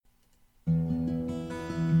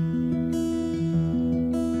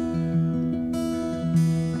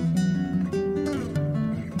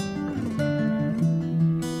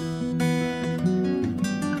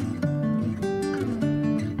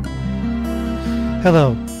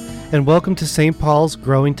Hello, and welcome to St. Paul's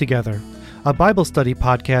Growing Together, a Bible study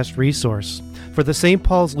podcast resource for the St.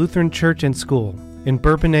 Paul's Lutheran Church and School in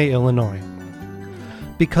Bourbonnais, Illinois.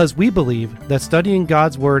 Because we believe that studying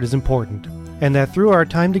God's Word is important, and that through our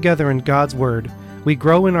time together in God's Word, we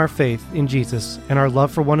grow in our faith in Jesus and our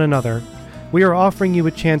love for one another, we are offering you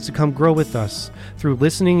a chance to come grow with us through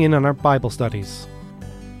listening in on our Bible studies.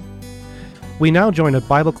 We now join a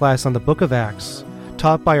Bible class on the Book of Acts,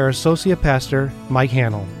 taught by our Associate Pastor, Mike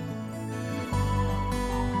Hannell.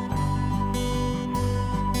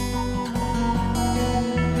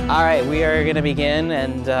 All right, we are going to begin,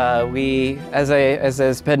 and as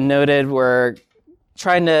has been noted, we're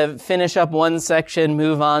trying to finish up one section,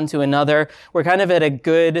 move on to another. We're kind of at a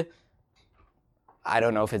good, I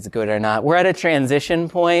don't know if it's good or not, we're at a transition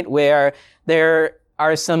point where there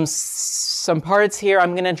are some parts here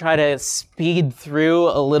I'm going to try to speed through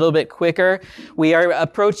a little bit quicker. We are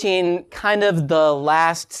approaching kind of the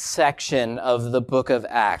last section of the book of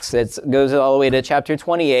Acts. It goes all the way to chapter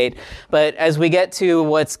 28, but as we get to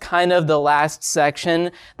what's kind of the last section,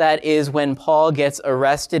 that is when Paul gets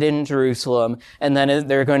arrested in Jerusalem, and then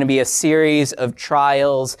there are going to be a series of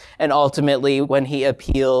trials, and ultimately when he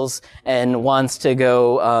appeals and wants to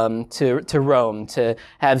go to Rome to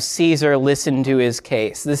have Caesar listen to his case.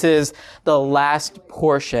 This is the last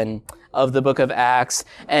portion of the book of Acts.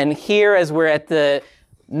 And here, as we're at the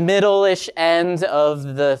middle-ish end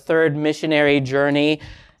of the third missionary journey,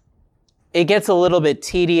 it gets a little bit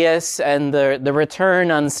tedious, and the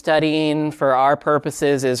return on studying for our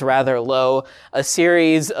purposes is rather low. A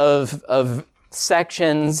series of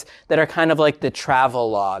sections that are kind of like the travel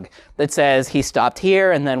log that says he stopped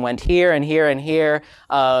here and then went here and here and here.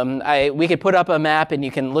 We could put up a map and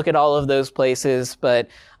you can look at all of those places, but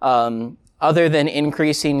other than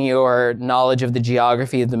increasing your knowledge of the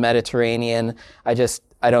geography of the Mediterranean, I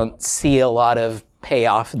don't see a lot of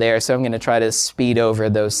payoff there, so I'm going to try to speed over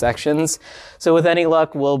those sections. So with any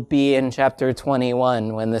luck, we'll be in chapter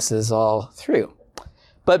 21 when this is all through.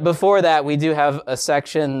 But before that, we do have a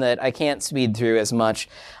section that I can't speed through as much.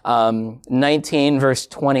 19 verse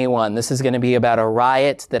 21. This is going to be about a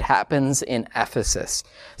riot that happens in Ephesus.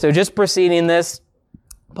 So just preceding this,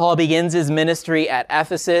 Paul begins his ministry at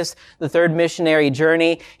Ephesus, the third missionary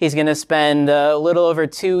journey. He's going to spend a little over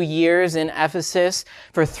 2 years in Ephesus.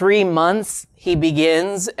 For 3 months, he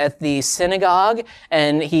begins at the synagogue,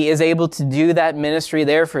 and he is able to do that ministry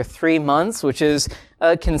there for 3 months, which is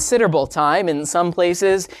a considerable time. In some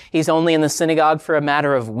places, he's only in the synagogue for a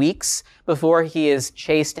matter of weeks before he is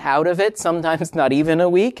chased out of it, sometimes not even a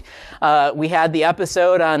week. We had the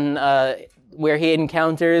episode on where he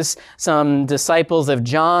encounters some disciples of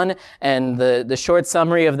John, and the short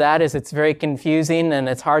summary of that is it's very confusing and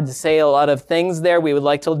it's hard to say a lot of things there. We would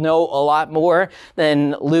like to know a lot more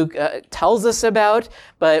than Luke tells us about,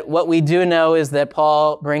 but what we do know is that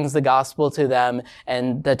Paul brings the gospel to them,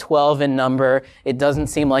 and the 12 in number, it doesn't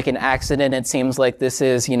seem like an accident. It seems like this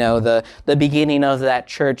is, the beginning of that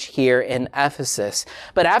church here in Ephesus.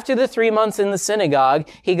 But after the 3 months in the synagogue,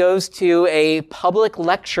 he goes to a public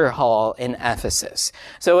lecture hall in Ephesus.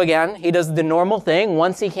 So again, he does the normal thing.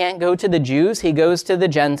 Once he can't go to the Jews, he goes to the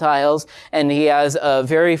Gentiles, and he has a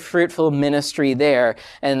very fruitful ministry there.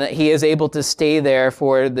 And he is able to stay there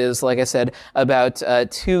for this, like I said, about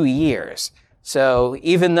 2 years. So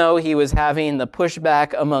even though he was having the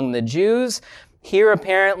pushback among the Jews, here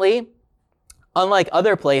apparently, unlike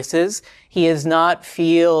other places, he does not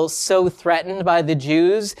feel so threatened by the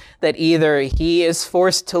Jews that either he is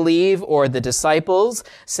forced to leave or the disciples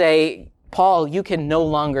say, Paul, you can no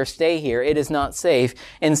longer stay here. It is not safe.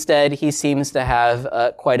 Instead, he seems to have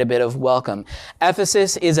quite a bit of welcome.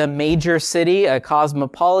 Ephesus is a major city, a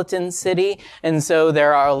cosmopolitan city, and so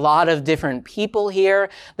there are a lot of different people here.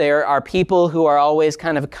 There are people who are always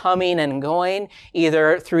kind of coming and going,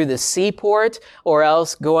 either through the seaport or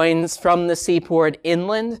else going from the seaport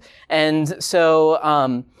inland. And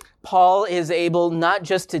so Paul is able not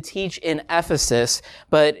just to teach in Ephesus,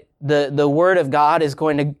 but the word of God is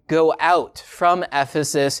going to go out from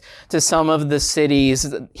Ephesus to some of the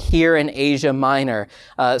cities here in Asia Minor,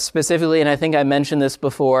 specifically, and I think I mentioned this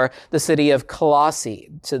before, the city of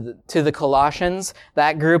Colossae, to the Colossians,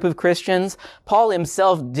 that group of Christians. Paul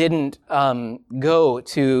himself didn't go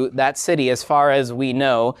to that city as far as we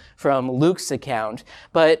know from Luke's account,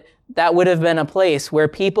 but that would have been a place where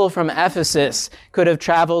people from Ephesus could have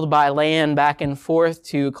traveled by land back and forth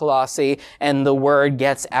to Colossae, and the word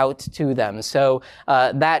gets out out to them. So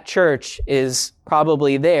that church is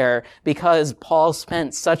probably there because Paul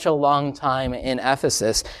spent such a long time in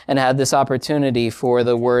Ephesus and had this opportunity for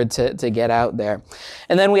the word to get out there.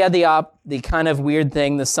 And then we had the kind of weird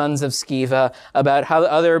thing, the sons of Sceva, about how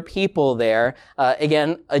other people there,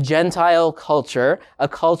 again, a Gentile culture, a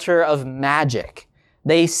culture of magic.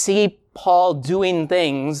 They see Paul doing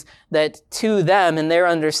things that to them and their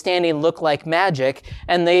understanding look like magic,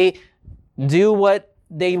 and they do what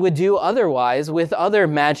they would do otherwise with other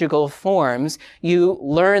magical forms. You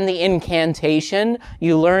learn the incantation,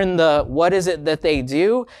 you learn what is it that they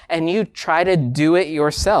do, and you try to do it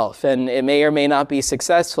yourself. And it may or may not be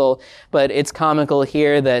successful, but it's comical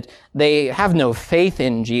here that they have no faith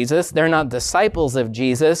in Jesus. They're not disciples of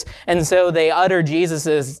Jesus. And so they utter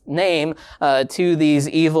Jesus' name to these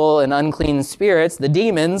evil and unclean spirits, the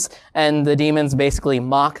demons, and the demons basically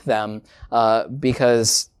mock them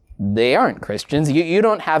because they aren't Christians. You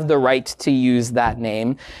don't have the right to use that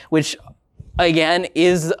name, which again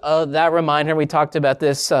is that reminder. We talked about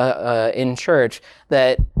this in church,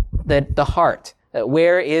 that the heart,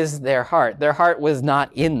 where is their heart? Their heart was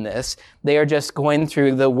not in this. They are just going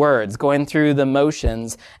through the words, going through the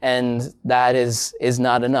motions, and that is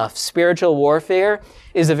not enough. Spiritual warfare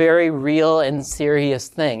is a very real and serious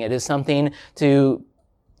thing. It is something to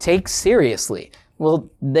take seriously.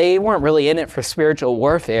 Well, they weren't really in it for spiritual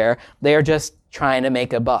warfare. They are just trying to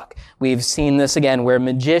make a buck. We've seen this again where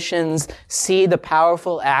magicians see the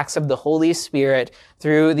powerful acts of the Holy Spirit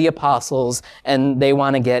through the apostles, and they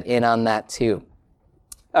want to get in on that too.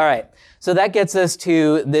 All right, so that gets us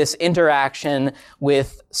to this interaction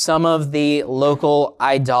with some of the local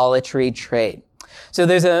idolatry trade. So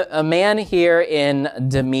there's a man here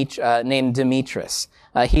named Demetrius.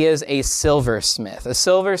 He is a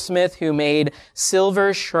silversmith who made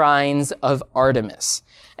silver shrines of Artemis.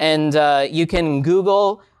 And you can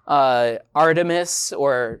Google Artemis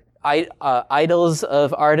or idols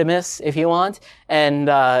of Artemis if you want, and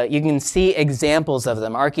you can see examples of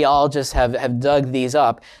them. Archaeologists have dug these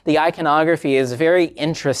up. The iconography is very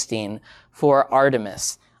interesting for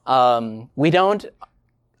Artemis. We don't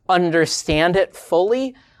understand it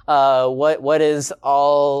fully, what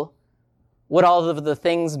all of the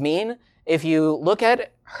things mean. If you look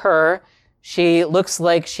at her, she looks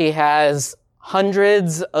like she has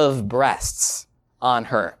hundreds of breasts on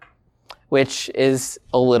her, which is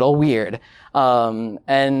a little weird.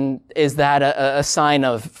 And is that a sign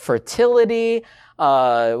of fertility?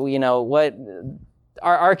 What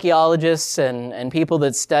our archaeologists and people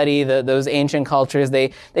that study those ancient cultures,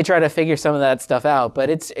 they try to figure some of that stuff out, but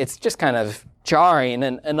it's just kind of jarring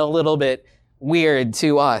and a little bit weird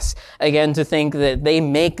to us. Again, to think that they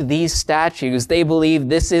make these statues, they believe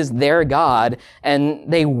this is their God, and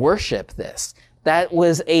they worship this. That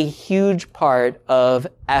was a huge part of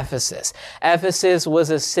Ephesus. Ephesus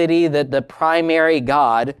was a city that the primary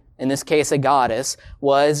god, in this case a goddess,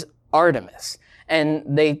 was Artemis. And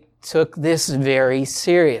they took this very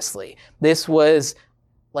seriously. This was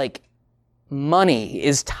like money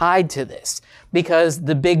is tied to this because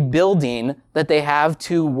the big building that they have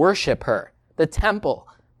to worship her, the temple,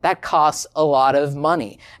 that costs a lot of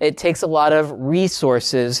money. It takes a lot of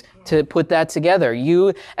resources to put that together.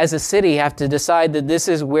 You, as a city, have to decide that this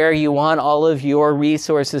is where you want all of your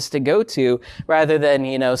resources to go to, rather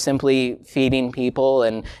than, simply feeding people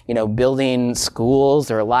and, building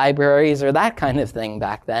schools or libraries or that kind of thing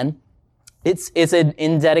back then. It's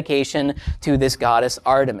in dedication to this goddess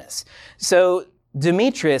Artemis. So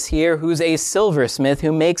Demetrius here, who's a silversmith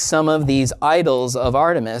who makes some of these idols of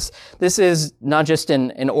Artemis, this is not just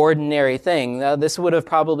an ordinary thing. This would have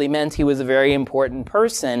probably meant he was a very important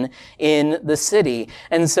person in the city.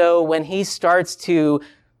 And so when he starts to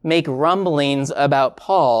make rumblings about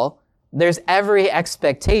Paul, there's every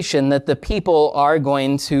expectation that the people are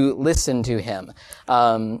going to listen to him.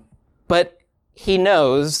 But he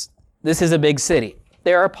knows this is a big city.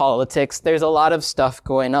 There are politics. There's a lot of stuff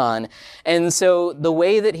going on. And so the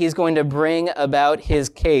way that he's going to bring about his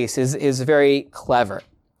case is very clever.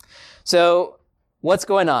 So what's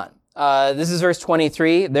going on? This is verse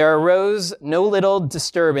 23. There arose no little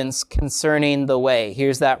disturbance concerning the way.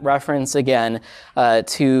 Here's that reference again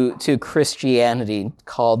to Christianity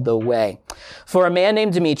called the way. For a man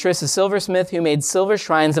named Demetrius, a silversmith who made silver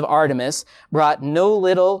shrines of Artemis, brought no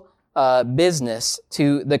little business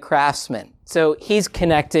to the craftsmen. So he's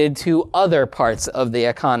connected to other parts of the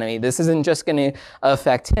economy. This isn't just going to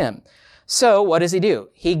affect him. So what does he do?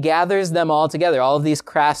 He gathers them all together, all of these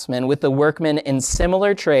craftsmen with the workmen in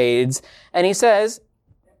similar trades, and he says,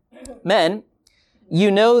 men,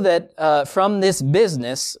 you know that from this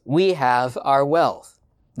business we have our wealth.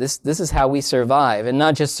 This is how we survive. And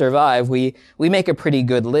not just survive, we make a pretty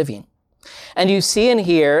good living. And you see in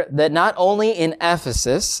here that not only in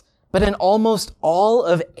Ephesus, but in almost all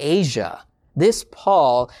of Asia, this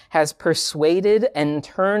Paul has persuaded and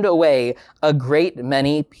turned away a great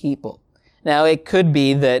many people. Now, it could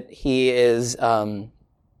be that he is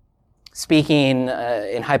speaking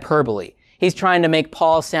in hyperbole. He's trying to make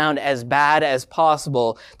Paul sound as bad as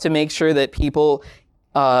possible to make sure that people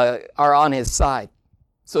are on his side,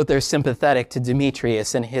 so that they're sympathetic to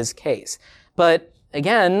Demetrius in his case. But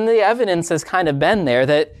again, the evidence has kind of been there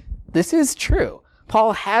that this is true.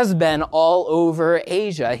 Paul has been all over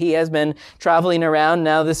Asia. He has been traveling around.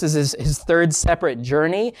 Now this is his third separate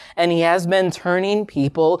journey, and he has been turning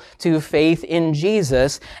people to faith in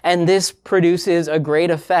Jesus, and this produces a great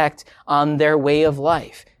effect on their way of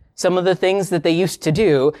life. Some of the things that they used to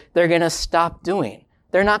do, they're going to stop doing.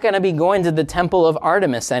 They're not going to be going to the temple of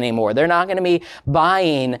Artemis anymore. They're not going to be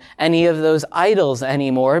buying any of those idols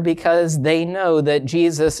anymore because they know that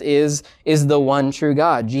Jesus is the one true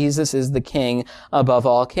God. Jesus is the King above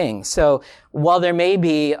all kings. So while there may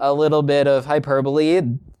be a little bit of hyperbole,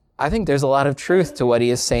 I think there's a lot of truth to what he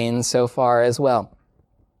is saying so far as well.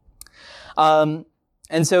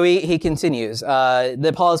 And so he continues,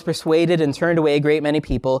 that Paul has persuaded and turned away a great many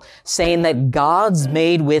people, saying that gods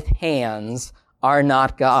made with hands are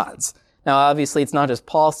not gods. Now, obviously, it's not just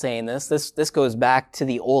Paul saying this. This goes back to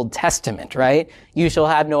the Old Testament, right? You shall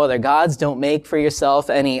have no other gods. Don't make for yourself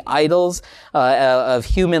any idols of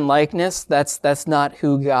human likeness. That's not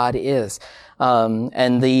who God is.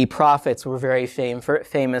 And the prophets were very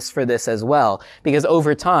famous for this as well, because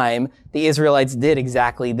over time, the Israelites did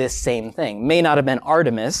exactly this same thing. May not have been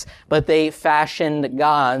Artemis, but they fashioned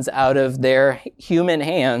gods out of their human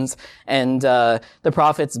hands, and the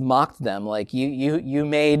prophets mocked them, like, you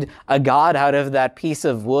made a god out of that piece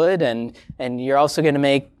of wood, and you're also going to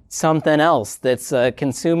make something else that's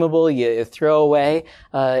consumable, you throw away.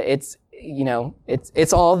 It's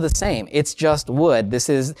all the same. It's just wood. This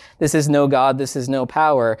is no God. This is no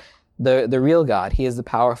power. The real God. He is the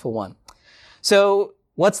powerful one. So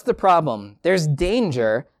what's the problem? There's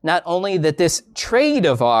danger not only that this trade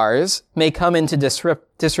of ours may come into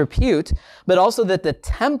disrepute, but also that the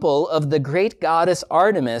temple of the great goddess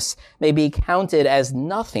Artemis may be counted as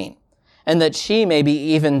nothing, and that she may be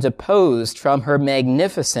even deposed from her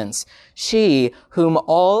magnificence, she whom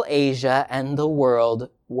all Asia and the world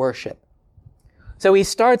worship. So he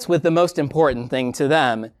starts with the most important thing to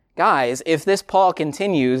them. Guys, if this Paul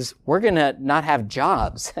continues, we're going to not have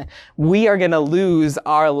jobs. We are going to lose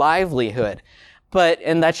our livelihood.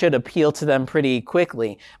 And that should appeal to them pretty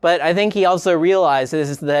quickly. But I think he also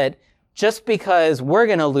realizes that just because we're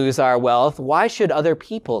going to lose our wealth, why should other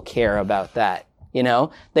people care about that? You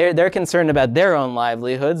know, they're concerned about their own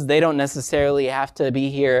livelihoods. They don't necessarily have to be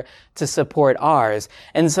here to support ours.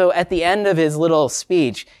 And so at the end of his little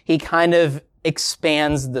speech, he kind of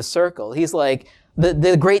expands the circle. He's like,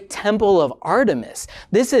 the great temple of Artemis.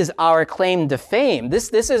 This is our claim to fame.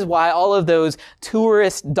 This is why all of those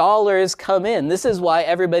tourist dollars come in. This is why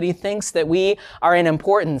everybody thinks that we are an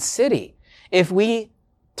important city. If we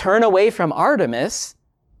turn away from Artemis,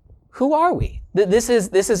 who are we? This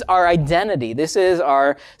is our identity. This is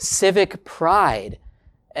our civic pride.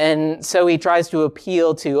 And so he tries to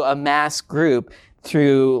appeal to a mass group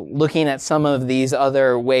through looking at some of these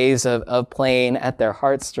other ways of playing at their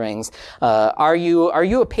heartstrings. Are you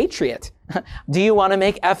a patriot? Do you want to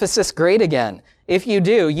make Ephesus great again? If you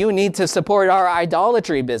do, you need to support our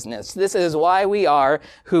idolatry business. This is why we are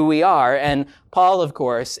who we are. And Paul, of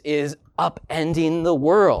course, is upending the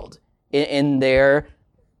world in their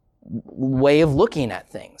way of looking at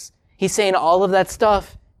things. He's saying all of that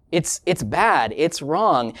stuff, it's bad, it's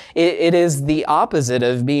wrong. It is the opposite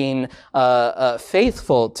of being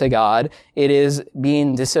faithful to God. It is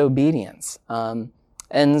being disobedience.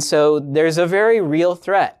 And so there's a very real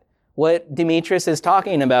threat. What Demetrius is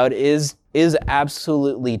talking about is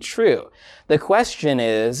absolutely true. The question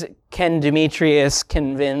is, can Demetrius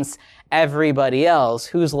convince everybody else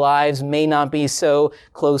whose lives may not be so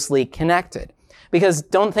closely connected? Because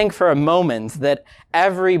don't think for a moment that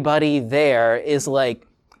everybody there is like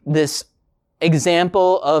this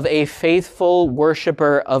example of a faithful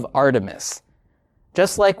worshiper of Artemis.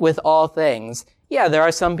 Just like with all things, yeah, there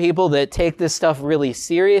are some people that take this stuff really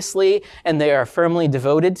seriously and they are firmly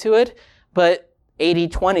devoted to it, but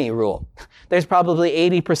 80-20 rule. There's probably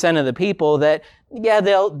 80% of the people that, yeah,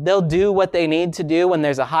 they'll do what they need to do when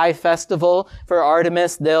there's a high festival for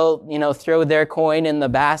Artemis. They'll, throw their coin in the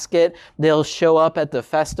basket. They'll show up at the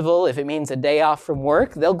festival. If it means a day off from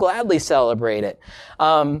work, they'll gladly celebrate it.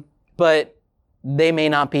 But they may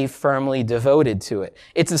not be firmly devoted to it.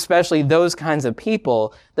 It's especially those kinds of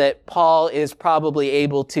people that Paul is probably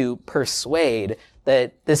able to persuade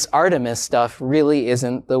that this Artemis stuff really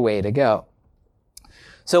isn't the way to go.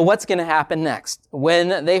 So what's going to happen next?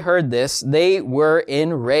 When they heard this, they were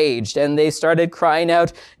enraged and they started crying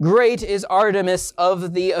out, "Great is Artemis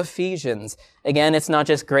of the Ephesians." Again, it's not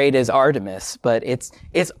just great is Artemis, but it's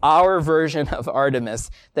our version of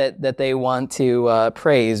Artemis that they want to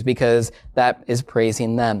praise, because that is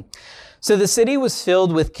praising them. So the city was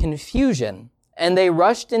filled with confusion, and they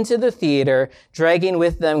rushed into the theater, dragging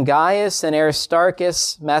with them Gaius and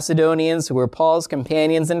Aristarchus, Macedonians who were Paul's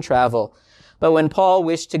companions in travel. But when Paul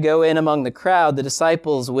wished to go in among the crowd, the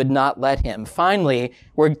disciples would not let him. Finally,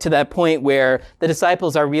 we're to that point where the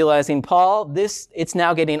disciples are realizing, Paul, it's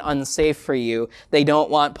now getting unsafe for you. They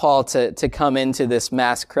don't want Paul to come into this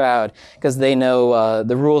mass crowd, because they know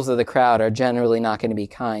the rules of the crowd are generally not going to be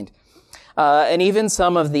kind. And even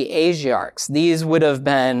some of the Asiarchs, these would have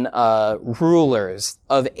been rulers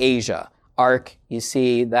of Asia. Arch, you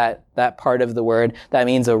see that part of the word, that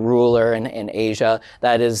means a ruler in Asia.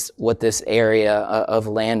 That is what this area of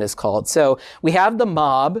land is called. So we have the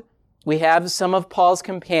mob, we have some of Paul's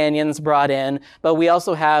companions brought in, but we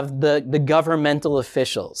also have the governmental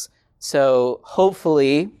officials. So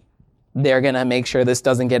hopefully they're going to make sure this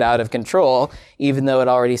doesn't get out of control, even though it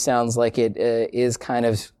already sounds like it is kind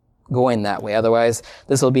of going that way. Otherwise,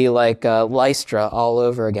 this will be like Lystra all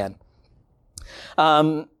over again.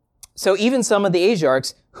 So even some of the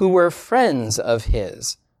Asiarchs who were friends of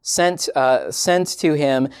his sent to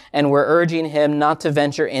him and were urging him not to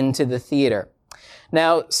venture into the theater.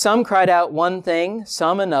 Now, some cried out one thing,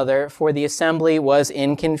 some another, for the assembly was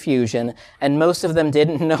in confusion, and most of them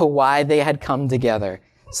didn't know why they had come together.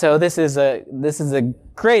 So this is a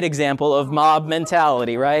great example of mob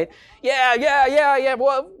mentality, right? Yeah.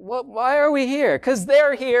 Why are we here? Because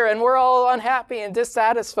they're here and we're all unhappy and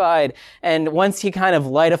dissatisfied. And once you kind of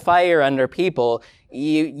light a fire under people,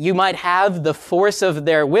 you might have the force of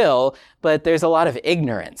their will, but there's a lot of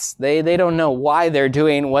ignorance. They don't know why they're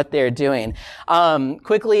doing what they're doing.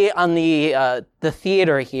 Quickly on the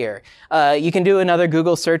theater here. You can do another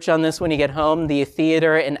Google search on this when you get home. The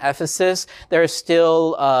theater in Ephesus, there are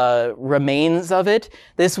still remains of it.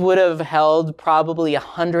 This would have held probably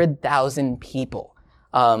 100,000 people.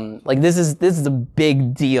 This is a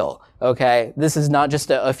big deal, okay? This is not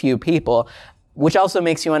just a few people, which also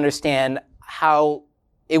makes you understand how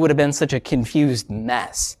it would have been such a confused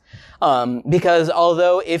mess. Because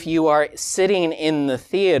although if you are sitting in the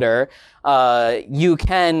theater, you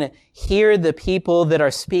can hear the people that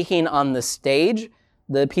are speaking on the stage.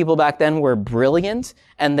 The people back then were brilliant,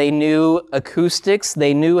 and they knew acoustics,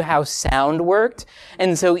 they knew how sound worked.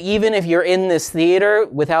 And so even if you're in this theater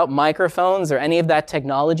without microphones or any of that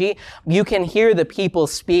technology, you can hear the people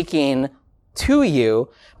speaking to you.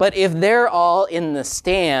 But if they're all in the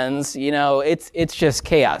stands, it's just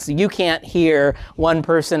chaos. You can't hear one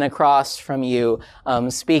person across from you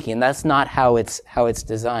speaking. That's not how it's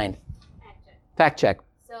designed. Fact check.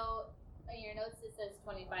 So in your notes it says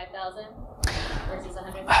 25,000 versus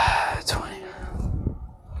 100,000. 20.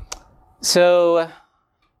 So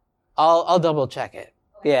I'll double check it.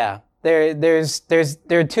 Okay. Yeah. There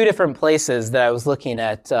are two different places that I was looking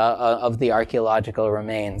at of the archaeological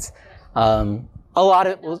remains. A lot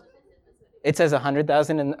of it says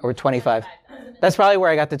 100,000 or 25. That's probably where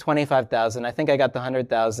I got the 25,000. I think I got the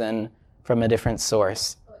 100,000 from a different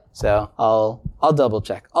source. So I'll double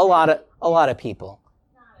check. A lot of people.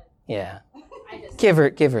 Yeah. Give or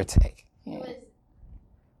take. Yeah.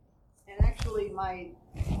 And actually, my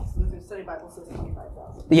Lutheran Study Bible says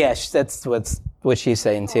 25,000. Yeah, that's what she's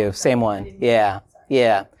saying too. Same one. Yeah.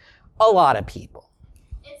 A lot of people.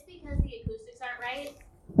 It's because the acoustics aren't right.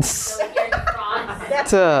 So if you're in the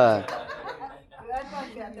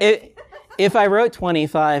front. If I wrote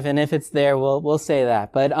 25, and if it's there, we'll say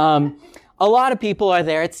that. But a lot of people are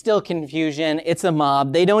there. It's still confusion. It's a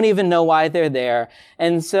mob. They don't even know why they're there.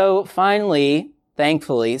 And so finally,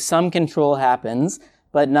 thankfully, some control happens,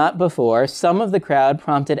 but not before. Some of the crowd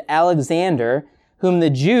prompted Alexander, whom the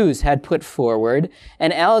Jews had put forward,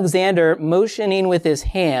 and Alexander, motioning with his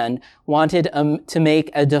hand, wanted to make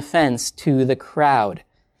a defense to the crowd.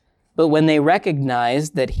 But when they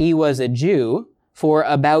recognized that he was a Jew, for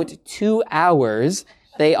about 2 hours,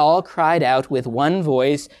 they all cried out with one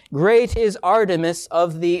voice, "Great is Artemis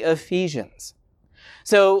of the Ephesians."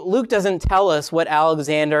 So Luke doesn't tell us what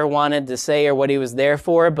Alexander wanted to say or what he was there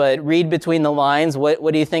for, but read between the lines.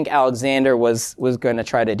 What do you think Alexander was going to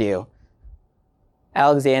try to do?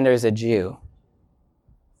 Alexander is a Jew.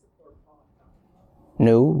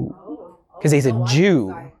 No, because he's a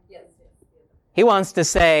Jew. He wants to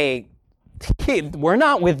say, we're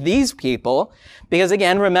not with these people. Because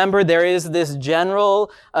again, remember, there is this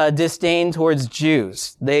general disdain towards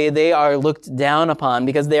Jews. They are looked down upon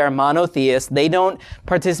because they are monotheists. They don't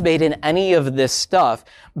participate in any of this stuff.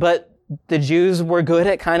 But the Jews were good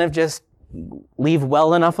at kind of just leave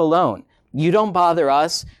well enough alone. You don't bother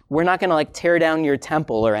us. We're not going to like tear down your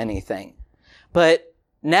temple or anything. But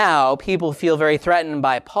now people feel very threatened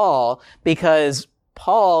by Paul because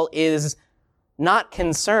Paul is not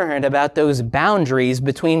concerned about those boundaries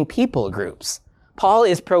between people groups. Paul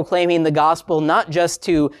is proclaiming the gospel not just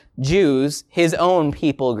to Jews, his own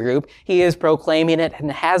people group. He is proclaiming it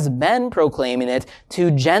and has been proclaiming it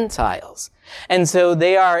to Gentiles. And so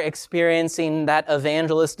they are experiencing that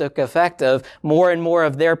evangelistic effect of more and more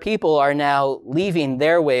of their people are now leaving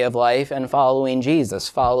their way of life and following Jesus,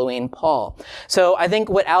 following Paul. So I think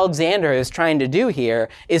what Alexander is trying to do here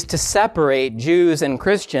is to separate Jews and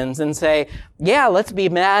Christians and say, yeah, let's be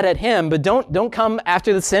mad at him, but don't come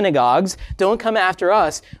after the synagogues. Don't come after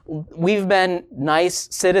us. We've been nice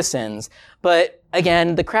citizens. But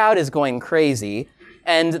again, the crowd is going crazy.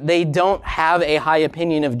 And they don't have a high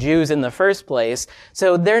opinion of Jews in the first place,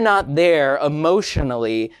 so they're not there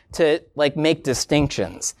emotionally to like make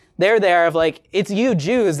distinctions. They're there of like, it's you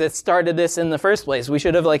Jews that started this in the first place. We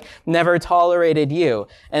should have like never tolerated you.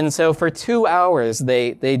 And so for 2 hours,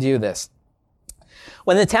 they do this.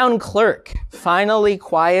 When the town clerk finally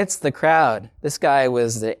quiets the crowd, this guy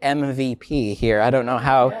was the MVP here. I don't know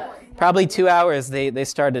how, probably 2 hours they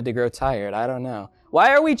started to grow tired. I don't know.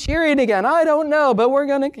 Why are we cheering again? I don't know, but we're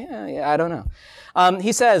going to, I don't know.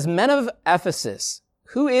 He says, men of Ephesus,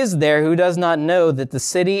 who is there who does not know that the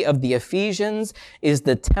city of the Ephesians is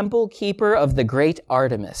the temple keeper of the great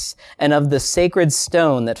Artemis and of the sacred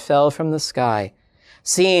stone that fell from the sky?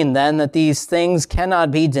 Seeing then that these things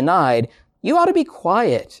cannot be denied, you ought to be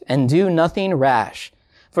quiet and do nothing rash.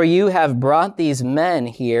 For you have brought these men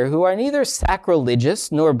here who are neither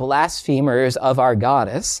sacrilegious nor blasphemers of our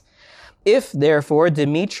goddess. If, therefore,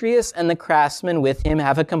 Demetrius and the craftsmen with him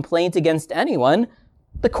have a complaint against anyone,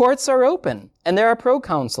 the courts are open, and there are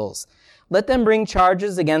proconsuls. Let them bring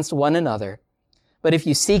charges against one another. But if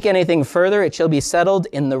you seek anything further, it shall be settled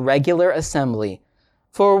in the regular assembly.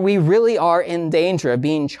 For we really are in danger of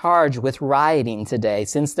being charged with rioting today,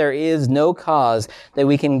 since there is no cause that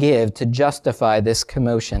we can give to justify this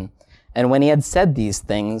commotion. And when he had said these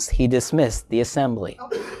things, he dismissed the assembly.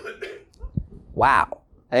 Wow.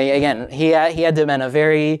 Again, he had to have been a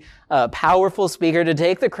very powerful speaker to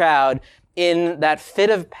take the crowd in that fit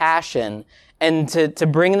of passion and to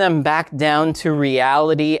bring them back down to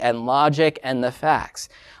reality and logic and the facts.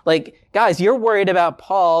 Like, guys, you're worried about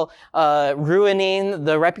Paul ruining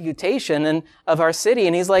the reputation of our city.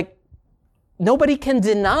 And he's like, nobody can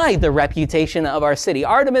deny the reputation of our city.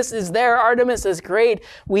 Artemis is there. Artemis is great.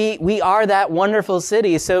 We are that wonderful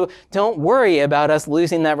city. So don't worry about us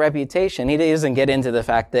losing that reputation. He doesn't get into the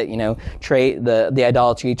fact that, the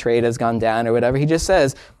idolatry trade has gone down or whatever. He just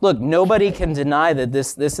says, look, nobody can deny that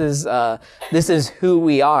this is who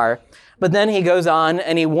we are. But then he goes on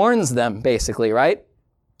and he warns them basically, right?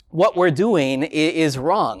 What we're doing is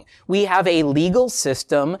wrong. We have a legal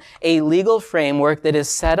system, a legal framework that is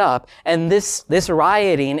set up, and this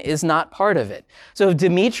rioting is not part of it. So if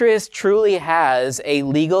Demetrius truly has a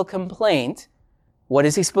legal complaint, what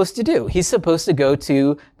is he supposed to do? He's supposed to go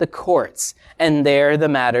to the courts, and there the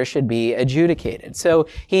matter should be adjudicated. So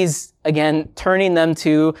he's, again, turning them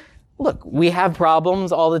to, look, we have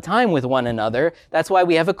problems all the time with one another. That's why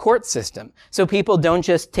we have a court system. So people don't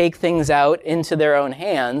just take things out into their own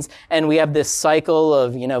hands, and we have this cycle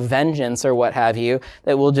of, vengeance or what have you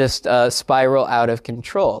that will just spiral out of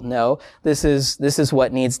control. No, this is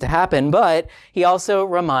what needs to happen. But he also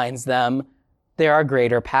reminds them there are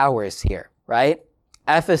greater powers here, right?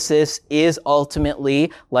 Ephesus is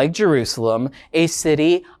ultimately, like Jerusalem, a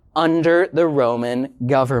city under the Roman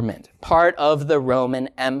government, part of the Roman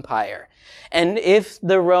Empire. And if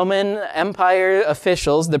the Roman Empire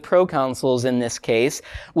officials, the proconsuls in this case,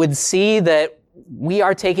 would see that we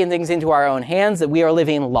are taking things into our own hands, that we are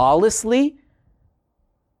living lawlessly,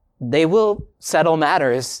 they will settle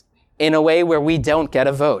matters in a way where we don't get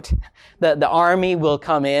a vote. The army will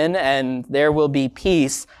come in and there will be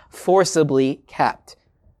peace forcibly kept.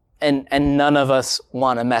 And none of us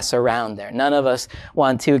want to mess around there. None of us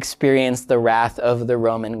want to experience the wrath of the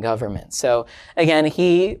Roman government. So again,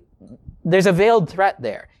 there's a veiled threat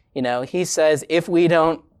there. He says, if we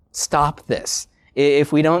don't stop this,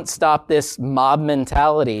 if we don't stop this mob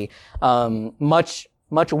mentality, much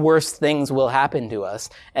worse things will happen to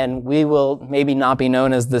us. And we will maybe not be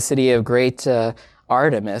known as the city of great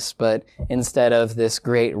Artemis, but instead of this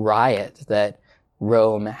great riot that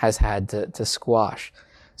Rome has had to squash.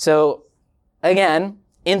 So again,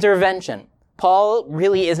 intervention. Paul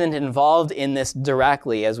really isn't involved in this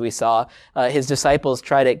directly, as we saw. His disciples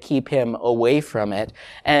try to keep him away from it.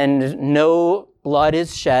 And no blood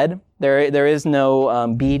is shed. There is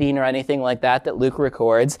no beating or anything like that Luke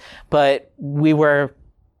records. But we were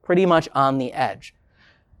pretty much on the edge.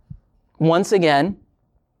 Once again,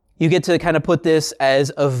 you get to kind of put this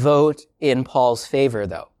as a vote in Paul's favor,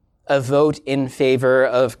 though. A vote in favor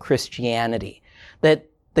of Christianity. That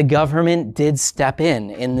the government did step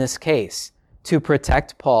in this case, to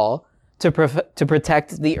protect Paul, to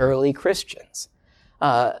protect the early Christians.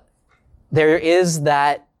 There is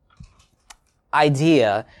that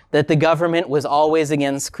idea that the government was always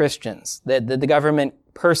against Christians, that the government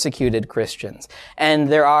persecuted Christians. And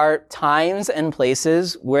there are times and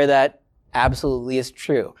places where that absolutely is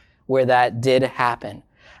true, where that did happen.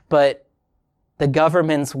 But the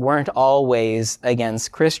governments weren't always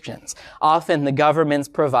against Christians. Often the governments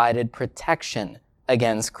provided protection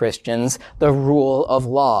against Christians, the rule of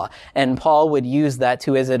law. And Paul would use that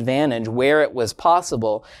to his advantage where it was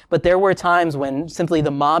possible. But there were times when simply the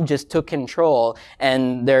mob just took control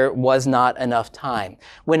and there was not enough time.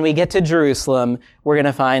 When we get to Jerusalem, we're going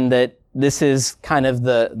to find that this is kind of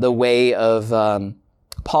the way of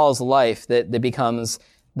Paul's life that becomes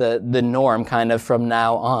the norm kind of from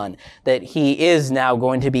now on, that he is now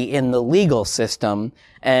going to be in the legal system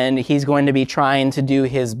and he's going to be trying to do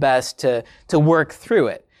his best to work through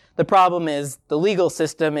it. The problem is the legal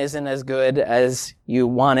system isn't as good as you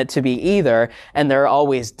want it to be either, and there are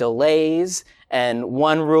always delays, and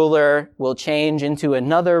one ruler will change into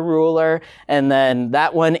another ruler, and then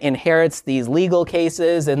that one inherits these legal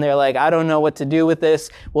cases, and they're like, I don't know what to do with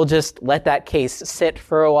this. We'll just let that case sit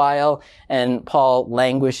for a while, and Paul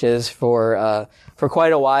languishes for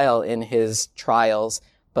quite a while in his trials.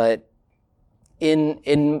 But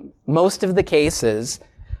in most of the cases,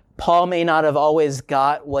 Paul may not have always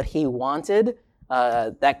got what he wanted,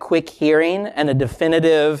 that quick hearing and a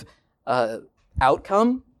definitive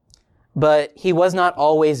outcome, but he was not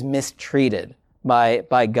always mistreated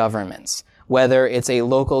by governments, whether it's a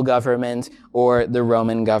local government or the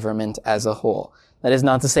Roman government as a whole. That is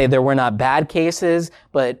not to say there were not bad cases,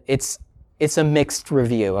 but it's a mixed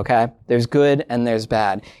review, okay? There's good and there's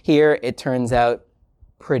bad. Here, it turns out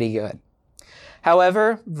pretty good.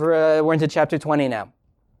 However, we're into chapter 20 now.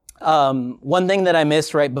 One thing that I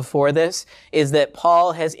missed right before this is that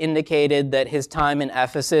Paul has indicated that his time in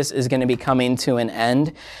Ephesus is going to be coming to an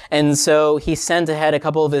end. And so he sent ahead a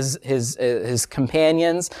couple of his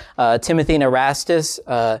companions, Timothy and Erastus,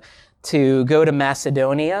 to go to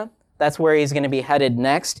Macedonia. That's where he's going to be headed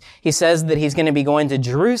next. He says that he's going to be going to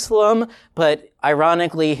Jerusalem, but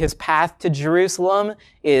ironically, his path to Jerusalem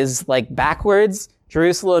is like backwards.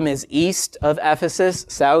 Jerusalem is east of Ephesus,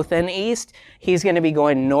 south and east. He's going to be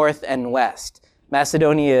going north and west.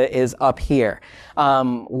 Macedonia is up here.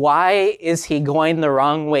 Why is he going the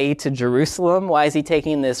wrong way to Jerusalem? Why is he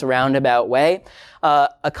taking this roundabout way?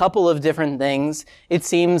 A couple of different things. It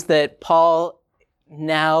seems that Paul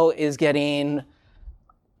now is getting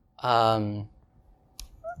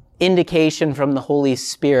indication from the Holy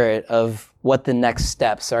Spirit of what the next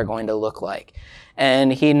steps are going to look like.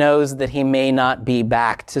 And he knows that he may not be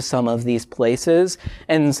back to some of these places.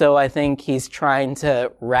 And so I think he's trying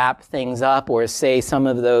to wrap things up or say some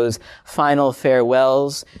of those final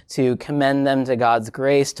farewells to commend them to God's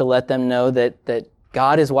grace, to let them know that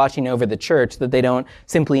God is watching over the church, that they don't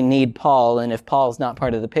simply need Paul, and if Paul's not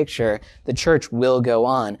part of the picture, the church will go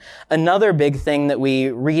on. Another big thing that we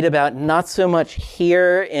read about, not so much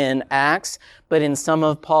here in Acts, but in some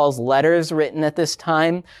of Paul's letters written at this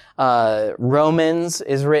time, Romans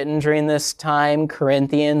is written during this time,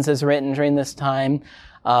 Corinthians is written during this time.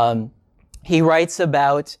 He writes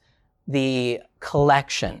about the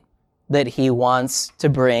collection that he wants to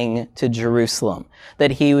bring to Jerusalem,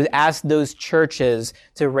 that he asked those churches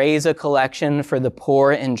to raise a collection for the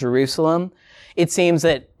poor in Jerusalem. It seems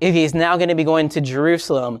that if he's now going to be going to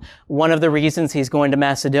Jerusalem, one of the reasons he's going to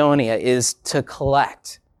Macedonia is to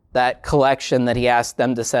collect that collection that he asked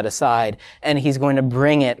them to set aside, and he's going to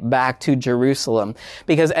bring it back to Jerusalem.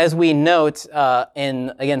 Because as we note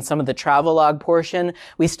in, again, some of the travelogue portion,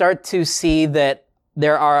 we start to see that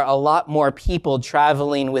there are a lot more people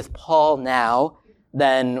traveling with Paul now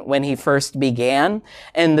than when he first began.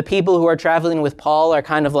 And the people who are traveling with Paul are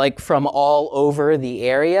kind of like from all over the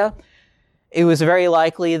area. It was very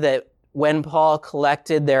likely that when Paul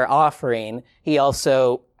collected their offering, he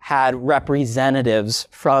also had representatives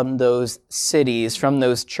from those cities, from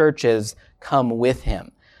those churches, come with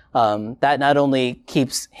him. That not only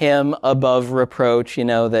keeps him above reproach,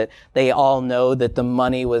 that they all know that the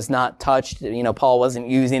money was not touched. Paul wasn't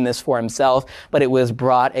using this for himself, but it was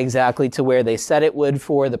brought exactly to where they said it would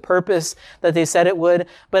for the purpose that they said it would.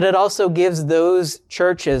 But it also gives those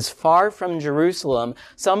churches far from Jerusalem,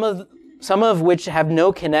 some of which have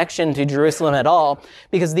no connection to Jerusalem at all,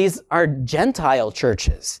 because these are Gentile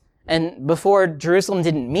churches. And before, Jerusalem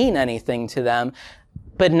didn't mean anything to them.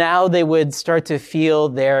 But now they would start to feel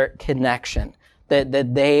their connection,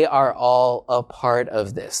 that they are all a part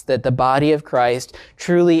of this, that the body of Christ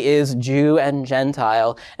truly is Jew and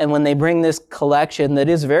Gentile. And when they bring this collection that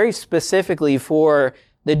is very specifically for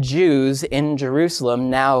the Jews in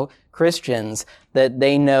Jerusalem, now Christians, that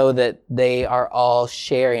they know that they are all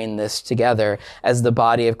sharing this together as the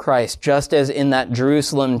body of Christ. Just as in that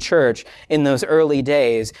Jerusalem church in those early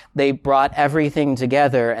days, they brought everything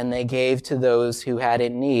together and they gave to those who had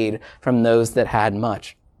in need from those that had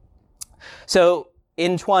much. So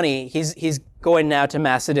in 20, he's going now to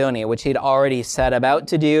Macedonia, which he'd already set about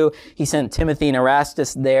to do. He sent Timothy and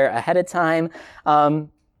Erastus there ahead of time.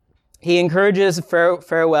 He encourages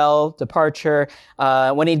farewell departure.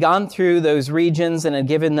 When he'd gone through those regions and had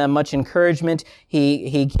given them much encouragement,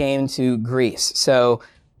 he came to Greece. So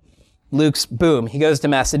Luke's boom. He goes to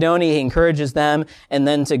Macedonia, he encourages them, and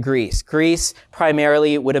then to Greece. Greece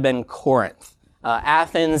primarily would have been Corinth.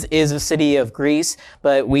 Athens is a city of Greece,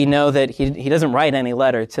 but we know that he doesn't write any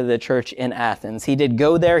letter to the church in Athens. He did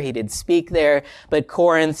go there, he did speak there, but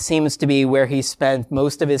Corinth seems to be where he spent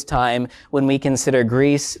most of his time. When we consider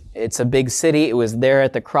Greece, it's a big city. It was there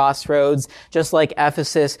at the crossroads, just like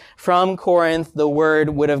Ephesus. From Corinth, the word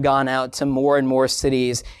would have gone out to more and more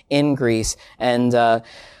cities in Greece. And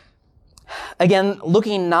again,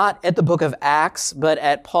 looking not at the book of Acts, but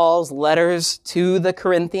at Paul's letters to the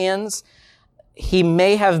Corinthians, he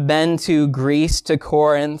may have been to Greece, to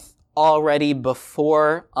Corinth, already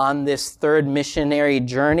before on this third missionary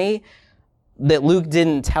journey that Luke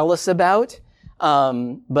didn't tell us about.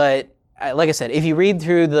 But like I said, if you read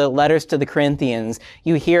through the letters to the Corinthians,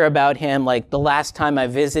 you hear about him like the last time I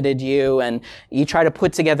visited you, and you try to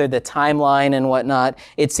put together the timeline and whatnot.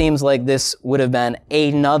 It seems like this would have been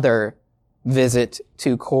another visit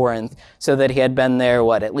to Corinth, so that he had been there,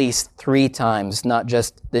 at least 3 times, not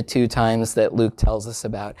just the 2 times that Luke tells us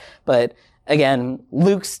about. But again,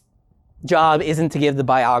 Luke's job isn't to give the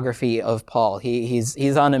biography of Paul.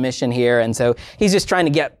 He's on a mission here, and so he's just trying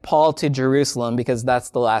to get Paul to Jerusalem, because that's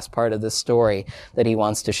the last part of the story that he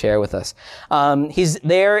wants to share with us. He's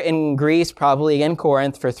there in Greece, probably in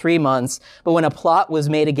Corinth, for 3 months, but when a plot was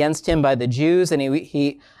made against him by the Jews,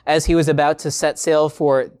 and as he was about to set sail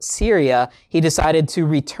for Syria, he decided to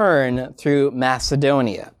return through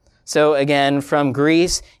Macedonia. So again, from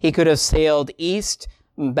Greece, he could have sailed east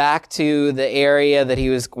back to the area that he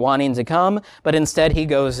was wanting to come, but instead he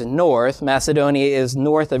goes north. Macedonia is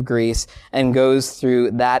north of Greece, and goes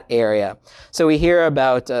through that area. So we hear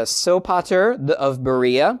about Sopater of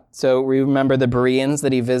Berea. So we remember the Bereans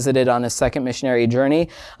that he visited on his second missionary journey.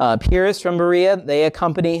 Pyrrhus from Berea, they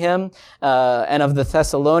accompany him. And of the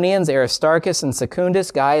Thessalonians, Aristarchus and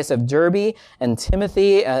Secundus, Gaius of Derbe, and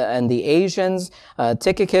Timothy, and the Asians,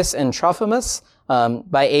 Tychicus and Trophimus.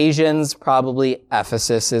 By Asians, probably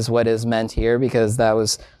Ephesus is what is meant here, because that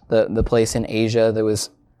was the place in Asia that was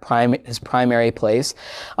his primary place.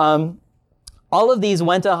 All of these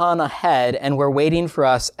went on ahead and were waiting for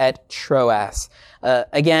us at Troas.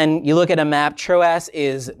 Again, you look at a map, Troas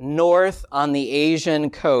is north on the Asian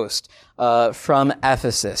coast from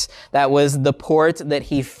Ephesus. That was the port that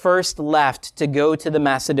he first left to go to the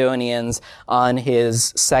Macedonians on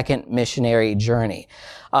his second missionary journey.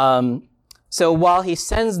 So while he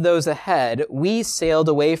sends those ahead, we sailed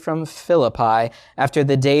away from Philippi after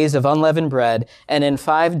the days of unleavened bread, and in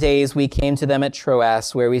 5 days we came to them at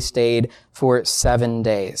Troas, where we stayed for 7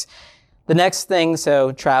 days. The next thing,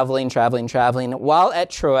 so traveling. While at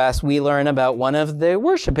Troas, we learn about one of the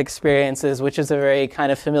worship experiences, which is a very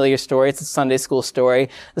kind of familiar story. It's a Sunday school story,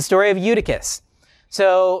 the story of Eutychus.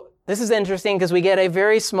 So this is interesting because we get a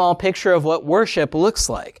very small picture of what worship looks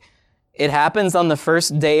like. It happens on the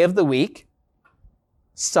first day of the week,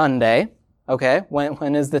 Sunday. Okay,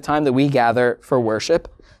 when is the time that we gather for worship?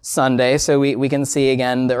 Sunday. So we can see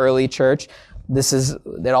again the early church.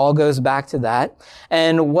 It all goes back to that.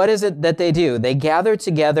 And what is it that they do? They gather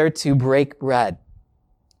together to break bread,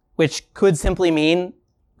 which could simply mean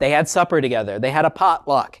they had supper together. They had a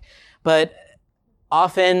potluck. But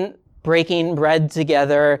often breaking bread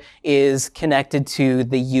together is connected to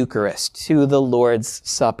the Eucharist, to the Lord's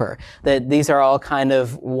Supper. That these are all kind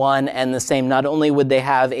of one and the same. Not only would they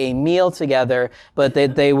have a meal together, but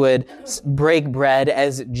that they would break bread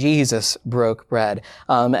as Jesus broke bread.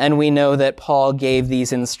 And we know that Paul gave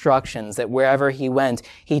these instructions, that wherever he went,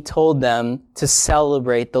 he told them to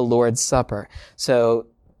celebrate the Lord's Supper. So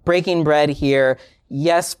breaking bread here,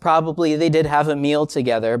 yes, probably they did have a meal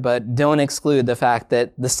together, but don't exclude the fact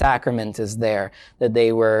that the sacrament is there, that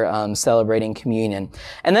they were celebrating communion.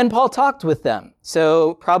 And then Paul talked with them.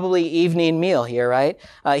 So probably evening meal here, right?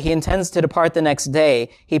 He intends to depart the next day.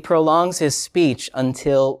 He prolongs his speech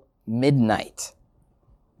until midnight.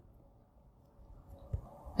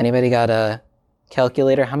 Anybody got a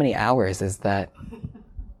calculator? How many hours is that?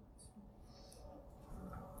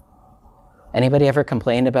 Anybody ever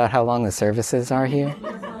complained about how long the services are here?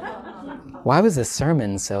 Why was the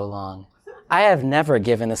sermon so long? I have never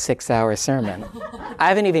given a 6-hour sermon. I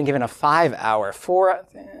haven't even given a 5-hour, 4.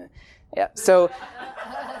 Yeah. So,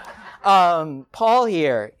 Paul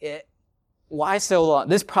here, why so long?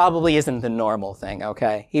 This probably isn't the normal thing,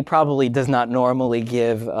 okay? He probably does not normally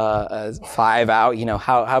give a 5-hour,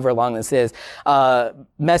 however long this is,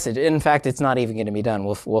 message. In fact, it's not even going to be done.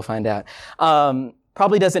 We'll find out.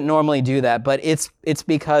 Probably doesn't normally do that, but it's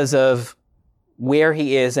because of where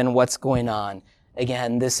he is and what's going on.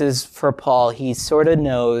 Again, this is for Paul. He sort of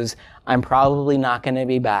knows I'm probably not going to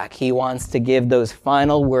be back. He wants to give those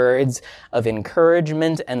final words of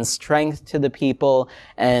encouragement and strength to the people,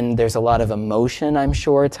 and there's a lot of emotion, I'm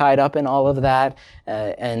sure, tied up in all of that,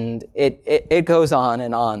 and it goes on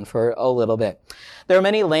and on for a little bit. There are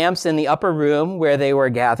many lamps in the upper room where they were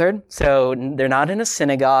gathered, so they're not in a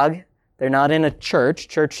synagogue. They're not in a church.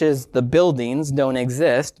 Churches, the buildings don't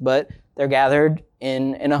exist, but they're gathered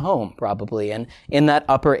in a home, probably, and in that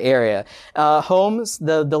upper area. Homes,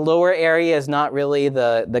 the lower area is not really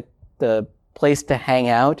the place to hang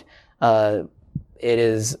out. It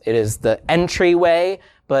is the entryway,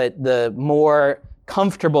 but the more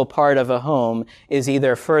comfortable part of a home is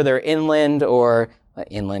either further inland or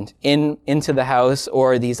into the house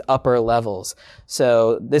or these upper levels.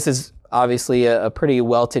 So this is obviously a pretty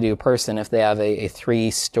well-to-do person if they have a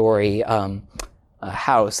 3-story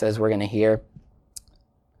house, as we're going to hear.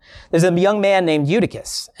 There's a young man named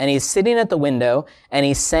Eutychus, and he's sitting at the window, and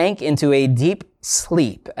he sank into a deep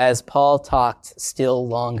sleep as Paul talked still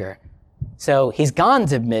longer. So he's gone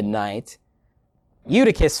to midnight.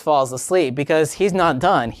 Eutychus falls asleep because he's not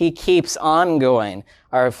done. He keeps on going.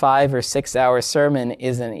 Our 5 or 6 hour sermon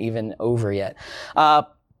isn't even over yet.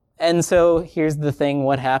 And so here's the thing,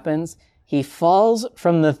 what happens? He falls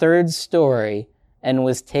from the 3rd story and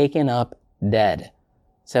was taken up dead.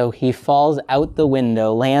 So he falls out the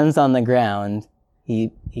window, lands on the ground.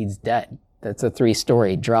 He's dead. That's a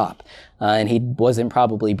 3-story drop. And he wasn't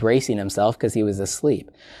probably bracing himself because he was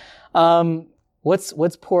asleep.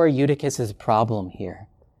 What's poor Eutychus's problem here?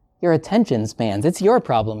 Your attention spans. It's your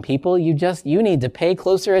problem, people. You need to pay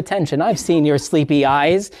closer attention. I've seen your sleepy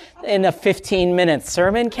eyes in a 15-minute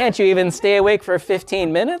sermon. Can't you even stay awake for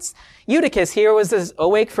 15 minutes? Eutychus here was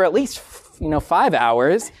awake for at least 5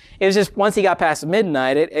 hours. It was just once he got past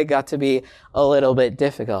midnight, it got to be a little bit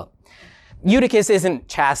difficult. Eutychus isn't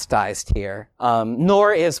chastised here,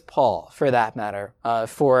 nor is Paul, for that matter,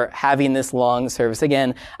 for having this long service.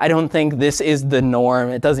 Again, I don't think this is the norm.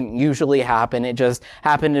 It doesn't usually happen. It just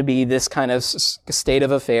happened to be this kind of state of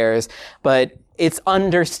affairs, but it's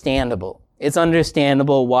understandable. It's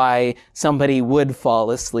understandable why somebody would fall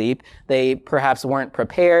asleep. They perhaps weren't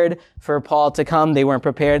prepared for Paul to come. They weren't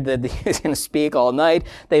prepared that he was going to speak all night.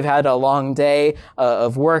 They've had a long day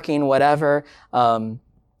of working, whatever.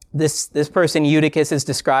 This person, Eutychus, is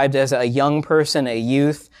described as a young person, a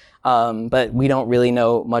youth, but we don't really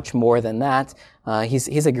know much more than that.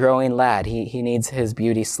 He's a growing lad. He needs his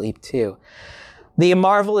beauty sleep too. The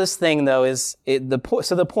marvelous thing, though, is so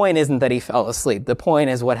the point isn't that he fell asleep. The point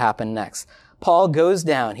is what happened next. Paul goes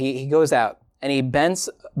down. He goes out and he bends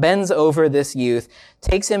over this youth,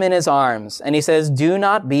 takes him in his arms, and he says, "Do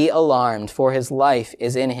not be alarmed, for his life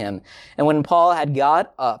is in him." And when Paul had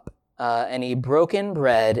got up, and he broken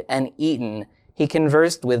bread and eaten, he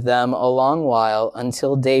conversed with them a long while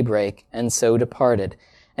until daybreak, and so departed.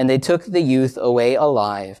 And they took the youth away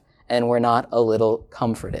alive, and were not a little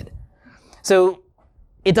comforted. So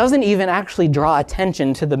it doesn't even actually draw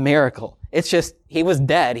attention to the miracle. It's just, he was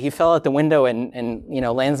dead. He fell out the window and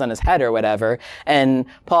lands on his head or whatever. And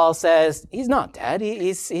Paul says, he's not dead.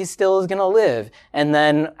 He still is going to live. And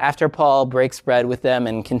then after Paul breaks bread with them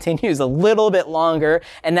and continues a little bit longer,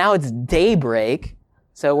 and now it's daybreak,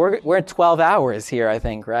 So we're at 12 hours here, I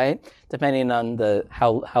think, right? Depending on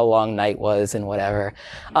how long night was and whatever,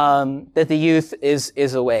 that the youth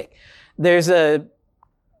is awake. There's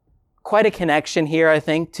quite a connection here, I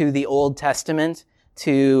think, to the Old Testament,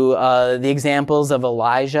 to the examples of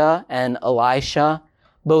Elijah and Elisha.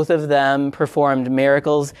 Both of them performed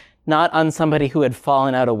miracles, not on somebody who had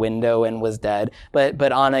fallen out a window and was dead,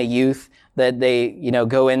 but on a youth that they,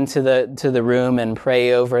 go into the room and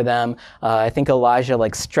pray over them. I think Elijah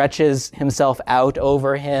stretches himself out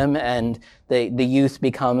over him, and the youth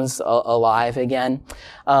becomes alive again.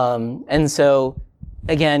 And so,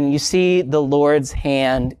 again, you see the Lord's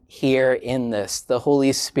hand here in this. The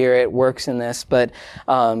Holy Spirit works in this, but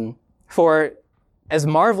for as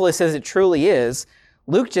marvelous as it truly is,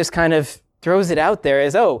 Luke just kind of throws it out there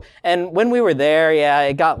as, and when we were there,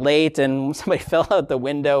 it got late and somebody fell out the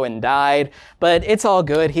window and died, but it's all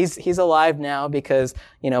good. He's alive now because,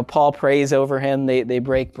 Paul prays over him. They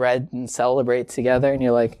break bread and celebrate together. And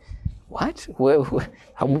you're like, what?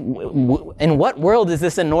 In what world is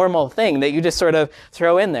this a normal thing that you just sort of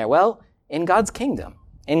throw in there? Well, in God's kingdom.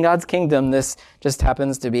 In God's kingdom, this just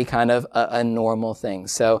happens to be kind of a normal thing.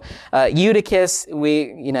 So, Eutychus,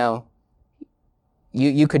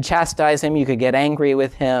 you could chastise him, you could get angry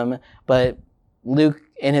with him, but Luke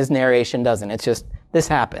in his narration doesn't. It's just, this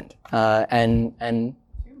happened, and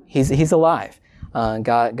he's alive.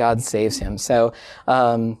 God saves him. So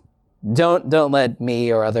don't let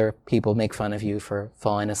me or other people make fun of you for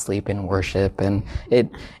falling asleep in worship. And it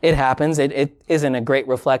happens. It isn't a great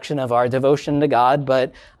reflection of our devotion to God,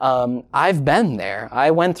 but I've been there.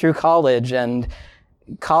 I went through college, and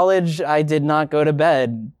I did not go to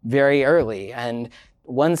bed very early. And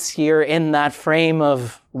once you're in that frame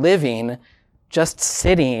of living, just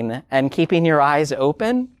sitting and keeping your eyes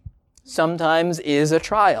open sometimes is a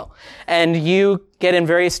trial. And you get in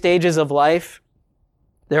various stages of life.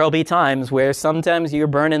 There will be times where sometimes you're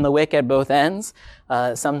burning the wick at both ends.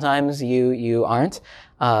 Sometimes you aren't.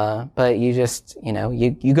 But you just,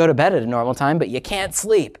 you go to bed at a normal time, but you can't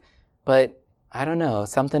sleep. But I don't know,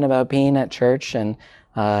 something about being at church and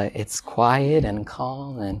it's quiet and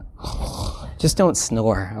calm, and just don't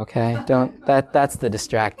snore, okay? That's the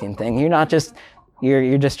distracting thing. You're not just,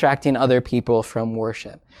 you're distracting other people from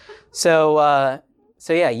worship. So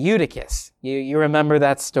Eutychus, you remember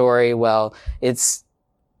that story well. It's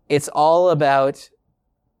all about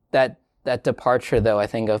that departure, though, I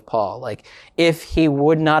think, of Paul. If he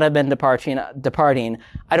would not have been departing,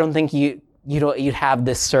 I don't think you'd have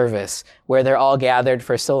this service where they're all gathered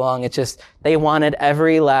for so long. It's just, they wanted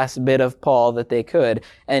every last bit of Paul that they could.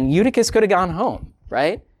 And Eutychus could have gone home,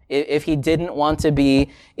 right? If he didn't want to be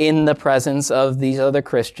in the presence of these other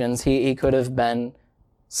Christians, he could have been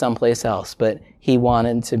someplace else. But he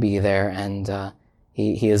wanted to be there, and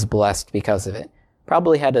he is blessed because of it.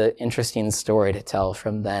 Probably had an interesting story to tell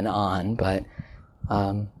from then on, but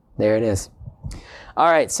there it is. All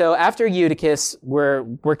right, so after Eutychus, we're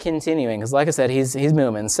continuing, because like I said, he's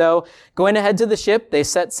moving. So going ahead to the ship, they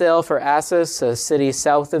set sail for Assos, a city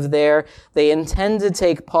south of there. They intend to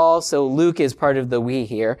take Paul, so Luke is part of the we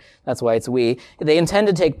here. That's why it's we. They intend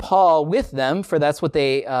to take Paul with them, for that's what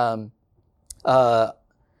they, so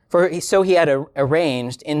he had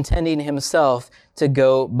arranged, intending himself to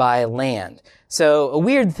go by land. So a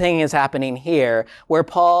weird thing is happening here where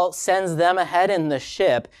Paul sends them ahead in the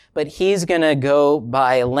ship, but he's going to go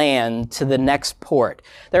by land to the next port.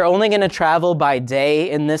 They're only going to travel by day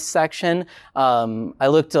in this section. I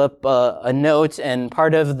looked up a note, and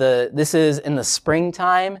part of this is in the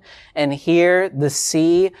springtime, and here the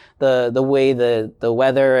sea, the way the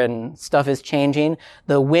weather and stuff is changing,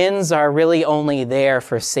 the winds are really only there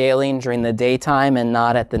for sailing during the daytime and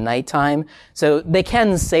not at the nighttime. So they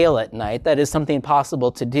can sail at night. That is something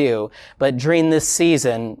possible to do, but during this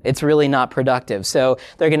season, it's really not productive. So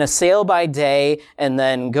they're going to sail by day and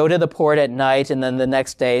then go to the port at night and then the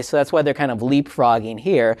next day. So that's why they're kind of leapfrogging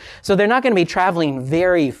here. So they're not going to be traveling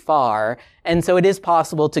very far. And so it is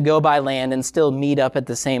possible to go by land and still meet up at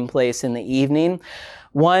the same place in the evening.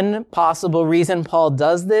 One possible reason Paul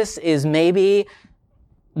does this is maybe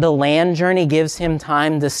the land journey gives him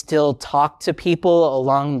time to still talk to people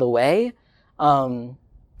along the way.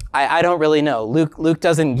 I don't really know. Luke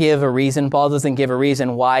doesn't give a reason. Paul doesn't give a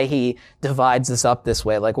reason why he divides this up this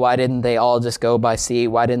way. Why didn't they all just go by sea?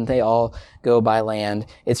 Why didn't they all go by land?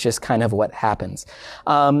 It's just kind of what happens.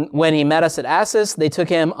 When he met us at Assos, they took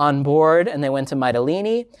him on board and they went to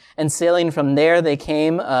Mytilene, and sailing from there, they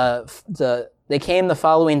They came the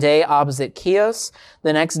following day opposite Chios.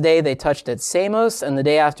 The next day they touched at Samos, and the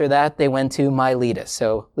day after that they went to Miletus.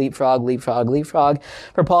 So leapfrog, leapfrog, leapfrog.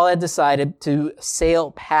 For Paul had decided to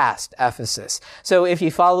sail past Ephesus. So if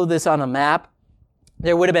you follow this on a map,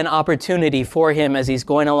 there would have been opportunity for him as he's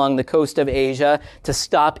going along the coast of Asia to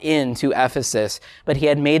stop into Ephesus. But he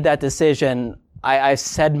had made that decision. I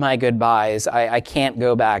said my goodbyes. I can't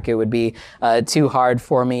go back. It would be too hard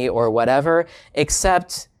for me or whatever,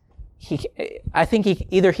 except I think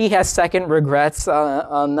he has second regrets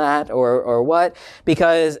on that or what,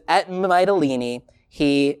 because at Mytilene,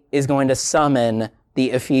 he is going to summon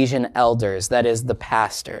the Ephesian elders, that is, the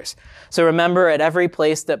pastors. So remember, at every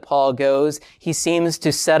place that Paul goes, he seems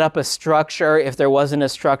to set up a structure if there wasn't a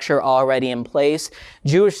structure already in place.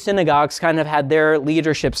 Jewish synagogues kind of had their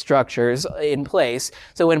leadership structures in place.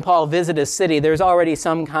 So when Paul visited a city, there's already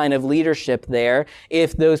some kind of leadership there.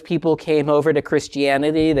 If those people came over to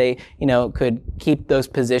Christianity, they, could keep those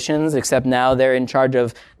positions, except now they're in charge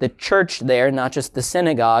of the church there, not just the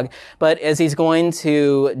synagogue. But as he's going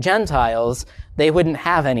to Gentiles, they wouldn't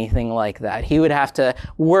have anything like that. He would have to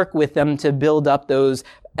work with them to build up those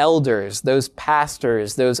elders, those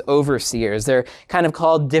pastors, those overseers. They're kind of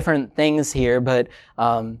called different things here, but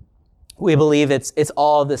we believe it's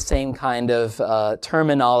all the same kind of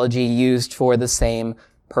terminology used for the same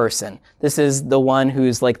person. This is the one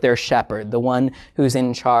who's like their shepherd, the one who's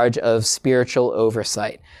in charge of spiritual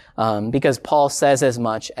oversight. Because Paul says as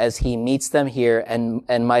much as he meets them here and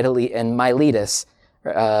Miletus,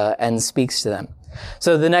 and speaks to them.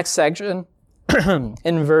 So the next section,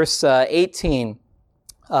 in verse 18,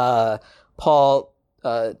 Paul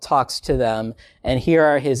talks to them, and here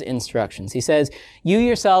are his instructions. He says, "You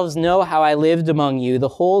yourselves know how I lived among you the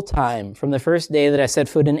whole time, from the first day that I set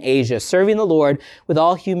foot in Asia, serving the Lord with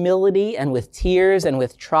all humility and with tears and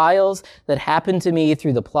with trials that happened to me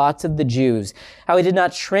through the plots of the Jews. How I did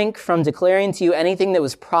not shrink from declaring to you anything that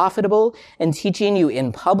was profitable and teaching you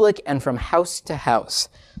in public and from house to house."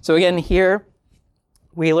 So again, here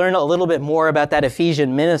we learn a little bit more about that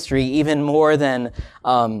Ephesian ministry, even more than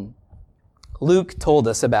Luke told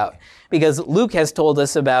us about, because Luke has told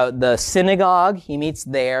us about the synagogue, he meets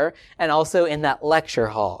there, and also in that lecture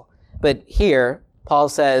hall. But here, Paul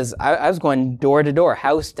says, I was going door to door,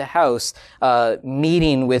 house to house,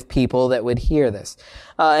 meeting with people that would hear this.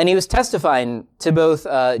 And he was testifying to both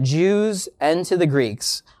Jews and to the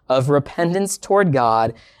Greeks of repentance toward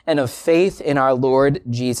God and of faith in our Lord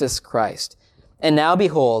Jesus Christ. "And now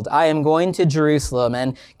behold, I am going to Jerusalem,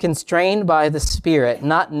 and constrained by the Spirit,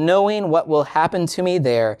 not knowing what will happen to me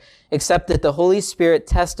there, except that the Holy Spirit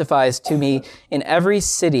testifies to me in every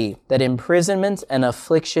city that imprisonment and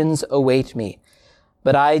afflictions await me.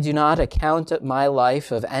 But I do not account my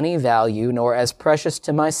life of any value, nor as precious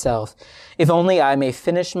to myself, if only I may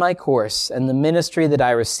finish my course and the ministry that I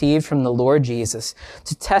received from the Lord Jesus,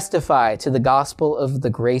 to testify to the gospel of the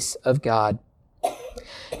grace of God.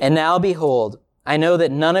 And now behold, I know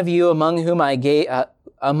that none of you among whom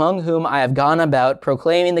I have gone about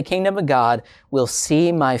proclaiming the kingdom of God will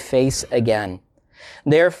see my face again.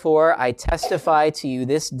 Therefore, I testify to you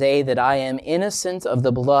this day that I am innocent of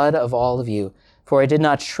the blood of all of you, for I did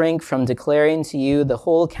not shrink from declaring to you the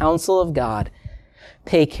whole counsel of God.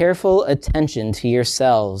 Pay careful attention to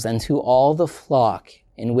yourselves and to all the flock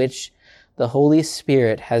in which the Holy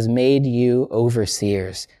Spirit has made you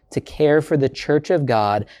overseers, to care for the church of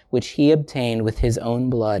God, which he obtained with his own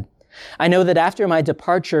blood. I know that after my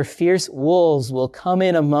departure, fierce wolves will come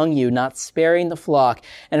in among you, not sparing the flock,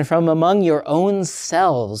 and from among your own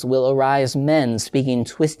selves will arise men speaking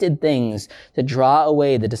twisted things to draw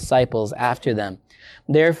away the disciples after them.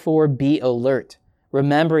 Therefore be alert,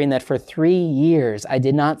 remembering that for 3 years I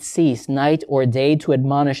did not cease night or day to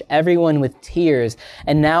admonish everyone with tears,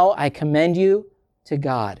 and now I commend you to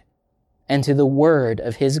God and to the word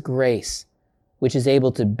of his grace, which is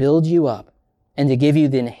able to build you up and to give you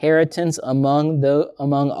the inheritance among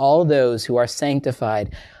all those who are sanctified.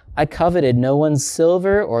 I coveted no one's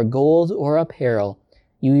silver or gold or apparel.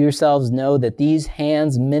 You yourselves know that these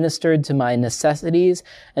hands ministered to my necessities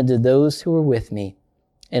and to those who were with me.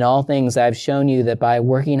 In all things I have shown you that by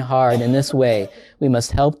working hard in this way, we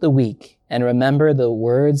must help the weak and remember the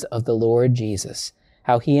words of the Lord Jesus,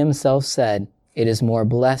 how he himself said, "It is more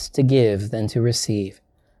blessed to give than to receive."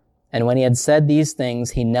 And when he had said these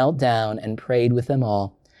things, he knelt down and prayed with them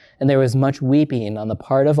all. And there was much weeping on the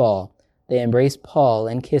part of all. They embraced Paul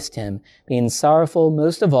and kissed him, being sorrowful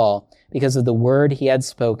most of all because of the word he had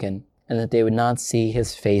spoken, and that they would not see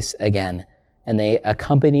his face again. And they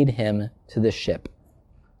accompanied him to the ship.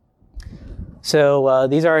 So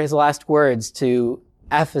these are his last words to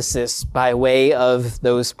Ephesus by way of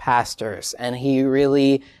those pastors, and he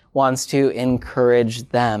really wants to encourage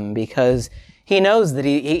them because he knows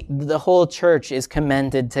that the whole church is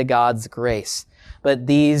commended to God's grace. But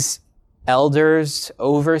these elders,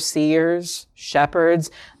 overseers,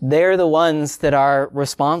 shepherds, they're the ones that are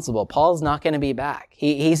responsible. Paul's not going to be back.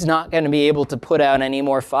 He's not going to be able to put out any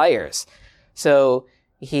more fires. So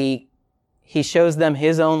he shows them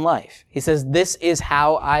his own life. He says, this is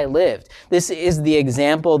how I lived. This is the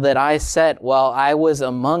example that I set while I was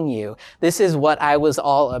among you. This is what I was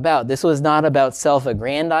all about. This was not about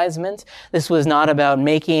self-aggrandizement. This was not about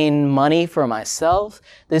making money for myself.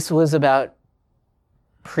 This was about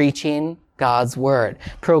preaching God's word,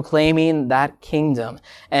 proclaiming that kingdom.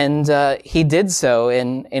 And he did so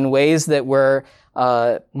in ways that were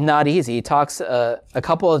not easy. He talks a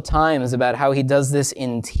couple of times about how he does this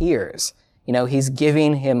in tears. You know, he's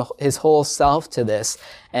giving him his whole self to this,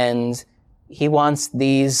 and he wants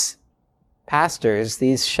these pastors,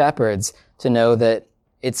 these shepherds, to know that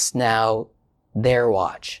it's now their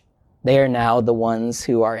watch. They are now the ones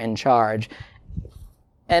who are in charge.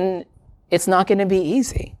 And it's not going to be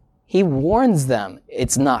easy. He warns them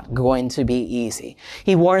it's not going to be easy.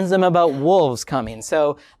 He warns them about wolves coming.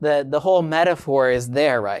 So the whole metaphor is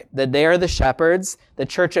there, right? That they are the shepherds, the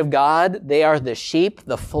church of God. They are the sheep,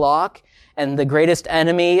 the flock. And the greatest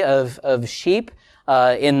enemy of sheep,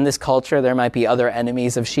 in this culture, there might be other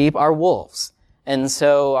enemies of sheep, are wolves. And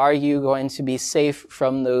so are you going to be safe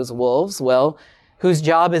from those wolves? Well, whose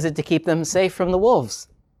job is it to keep them safe from the wolves?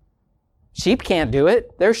 Sheep can't do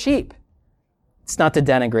it. They're sheep. It's not to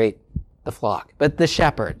denigrate the flock, but the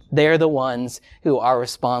shepherd, they're the ones who are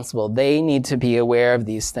responsible. They need to be aware of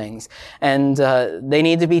these things. And they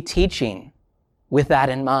need to be teaching with that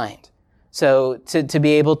in mind. So to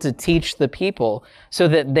be able to teach the people so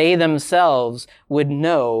that they themselves would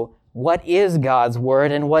know what is God's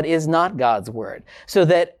word and what is not God's word. So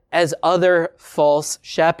that as other false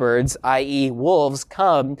shepherds, i.e. wolves,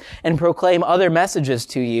 come and proclaim other messages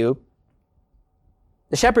to you,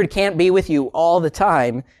 the shepherd can't be with you all the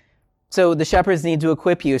time. So the shepherds need to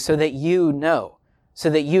equip you so that you know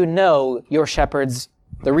your shepherd's,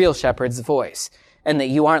 the real shepherd's voice, and that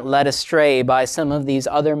you aren't led astray by some of these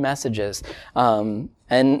other messages.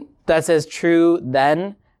 And that's as true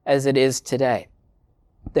then as it is today.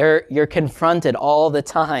 You're confronted all the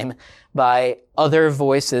time by other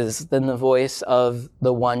voices than the voice of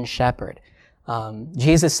the one shepherd.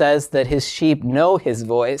 Jesus says that his sheep know his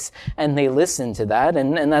voice and they listen to that,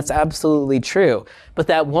 and that's absolutely true. But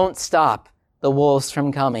that won't stop the wolves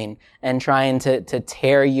from coming and trying to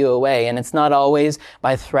tear you away. And it's not always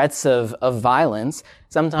by threats of violence.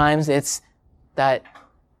 Sometimes it's that,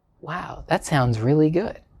 wow, that sounds really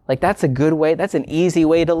good. Like that's a good way, that's an easy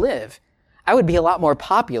way to live. I would be a lot more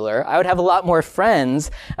popular. I would have a lot more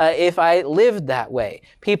friends if I lived that way.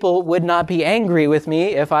 People would not be angry with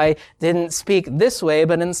me if I didn't speak this way,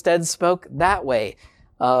 but instead spoke that way.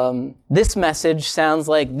 This message sounds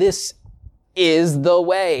like this is the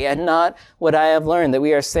way and not what I have learned, that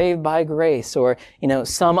we are saved by grace or,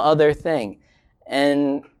 some other thing.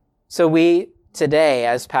 And so we today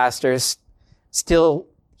as pastors still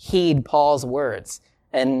heed Paul's words,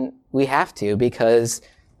 and we have to, because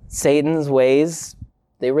Satan's ways,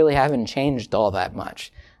 they really haven't changed all that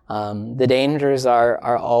much. The dangers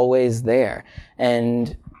are always there,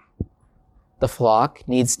 and the flock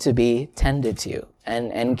needs to be tended to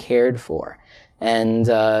and cared for.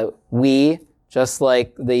 And we, just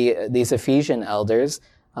like these Ephesian elders,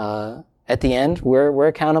 at the end, we're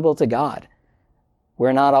accountable to God.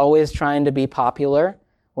 We're not always trying to be popular.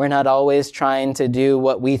 We're not always trying to do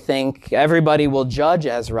what we think everybody will judge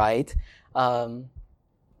as right.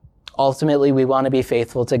 Ultimately, we want to be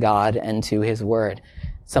faithful to God and to his word.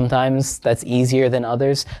 Sometimes that's easier than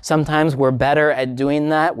others. Sometimes we're better at doing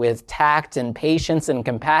that with tact and patience and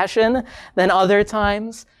compassion than other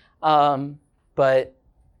times. But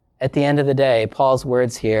at the end of the day, Paul's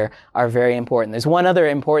words here are very important. There's one other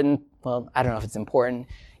important, well, I don't know if it's important,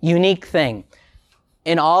 unique thing.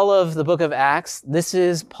 In all of the book of Acts, this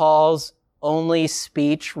is Paul's only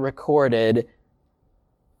speech recorded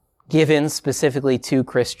given specifically to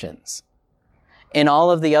Christians. In all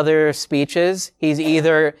of the other speeches, he's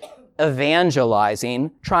either evangelizing,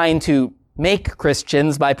 trying to make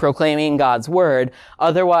Christians by proclaiming God's word.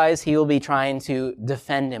 Otherwise, he will be trying to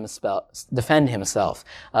defend himself,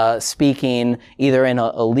 speaking either in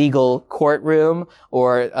a legal courtroom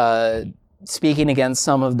or speaking against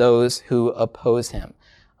some of those who oppose him.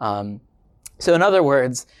 So in other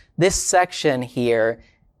words, this section here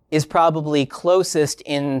is probably closest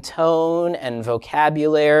in tone and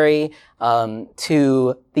vocabulary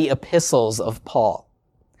to the epistles of Paul.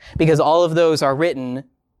 because all of those are written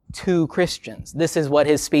to Christians. This is what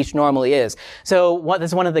his speech normally is. So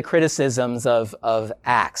that's one of the criticisms of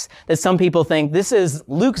Acts, that some people think this is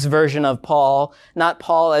Luke's version of Paul, not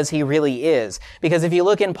Paul as he really is. Because if you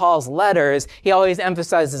look in Paul's letters, he always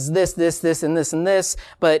emphasizes this, and this.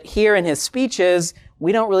 But here in his speeches,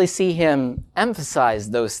 we don't really see him emphasize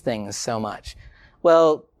those things so much.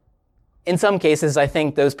 Well, in some cases, I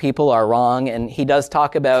think those people are wrong, and he does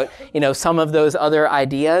talk about, some of those other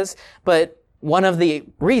ideas, but one of the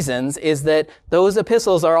reasons is that those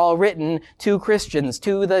epistles are all written to Christians,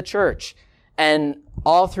 to the church. And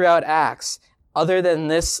all throughout Acts, other than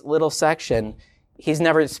this little section, he's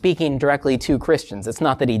never speaking directly to Christians. It's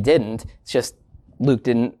not that he didn't, it's just Luke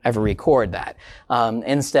didn't ever record that.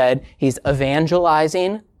 Instead, he's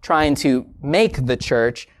evangelizing, trying to make the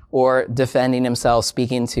church, or defending himself,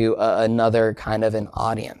 speaking to another kind of an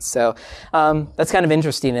audience. So that's kind of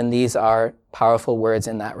interesting, and these are powerful words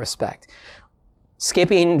in that respect.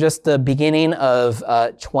 Skipping just the beginning of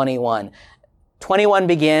 21. 21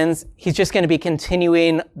 begins, he's just going to be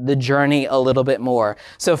continuing the journey a little bit more.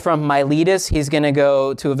 So from Miletus, he's going to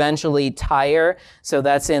go to eventually Tyre. So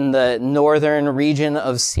that's in the northern region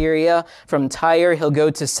of Syria. From Tyre, he'll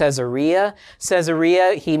go to Caesarea.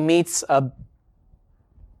 Caesarea, he meets a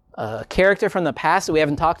character from the past that we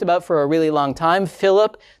haven't talked about for a really long time,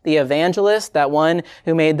 Philip, the evangelist, that one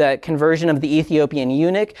who made that conversion of the Ethiopian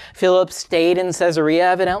eunuch. Philip stayed in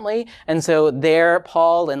Caesarea, evidently, and so there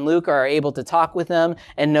Paul and Luke are able to talk with them,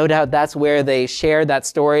 and no doubt that's where they shared that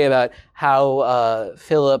story about how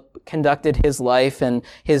Philip conducted his life and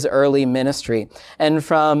his early ministry. And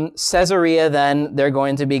from Caesarea, then, they're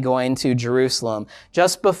going to be going to Jerusalem.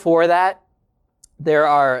 Just before that, there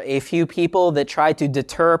are a few people that try to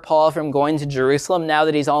deter Paul from going to Jerusalem now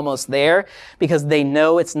that he's almost there, because they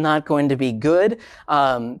know it's not going to be good.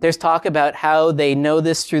 There's talk about how they know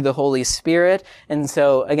this through the Holy Spirit. And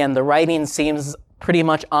so, again, the writing seems pretty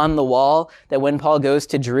much on the wall that when Paul goes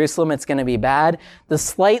to Jerusalem, it's going to be bad. The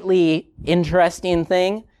slightly interesting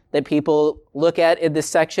thing that people look at in this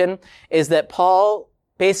section is that Paul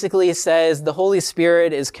basically says, the Holy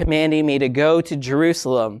Spirit is commanding me to go to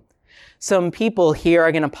Jerusalem. Some people here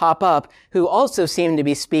are going to pop up who also seem to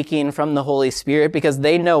be speaking from the Holy Spirit because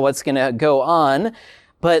they know what's going to go on,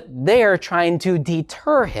 but they're trying to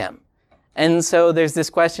deter him. And so there's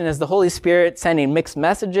this question, is the Holy Spirit sending mixed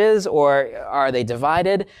messages, or are they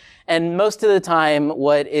divided? And most of the time,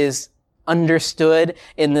 what is understood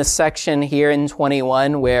in this section here in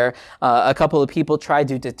 21, where a couple of people tried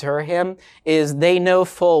to deter him, is they know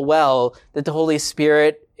full well that the Holy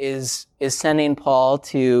Spirit is sending Paul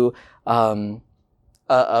to a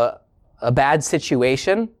bad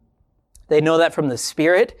situation. They know that from the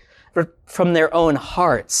Spirit, but from their own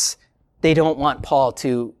hearts, they don't want Paul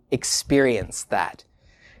to experience that.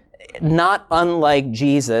 Not unlike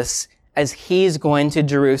Jesus, as he's going to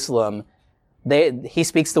Jerusalem, he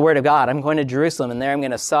speaks the word of God. I'm going to Jerusalem, and there I'm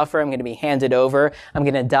going to suffer. I'm going to be handed over. I'm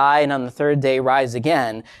going to die, and on the third day rise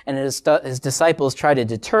again. And his disciples try to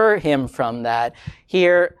deter him from that.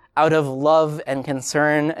 Here, out of love and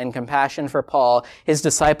concern and compassion for Paul, his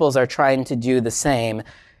disciples are trying to do the same,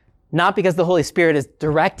 not because the Holy Spirit is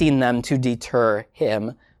directing them to deter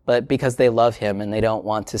him, but because they love him and they don't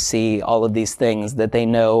want to see all of these things that they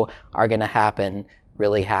know are going to happen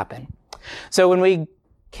really happen. So when we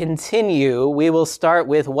continue, we will start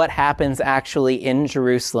with what happens actually in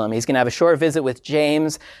Jerusalem. He's going to have a short visit with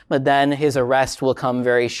James, but then his arrest will come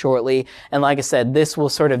very shortly. And like I said, this will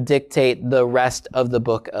sort of dictate the rest of the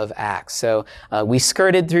book of Acts. So we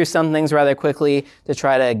skirted through some things rather quickly to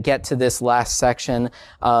try to get to this last section.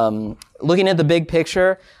 Looking at the big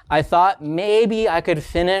picture, I thought maybe I could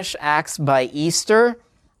finish Acts by Easter.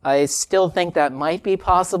 I still think that might be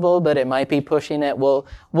possible, but it might be pushing it.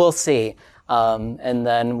 We'll see. And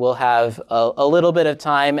then we'll have a little bit of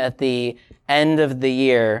time at the end of the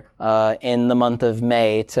year, in the month of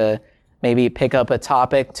May, to maybe pick up a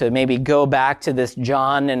topic, to maybe go back to this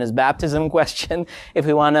John and his baptism question if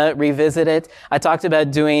we want to revisit it. I talked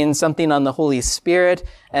about doing something on the Holy Spirit,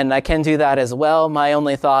 and I can do that as well. My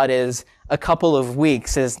only thought is a couple of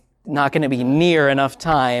weeks is not going to be near enough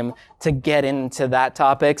time to get into that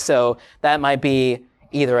topic. So that might be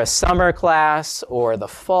either a summer class or the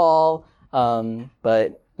fall.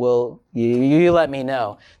 But you let me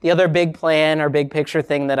know. The other big plan or big picture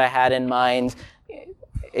thing that I had in mind,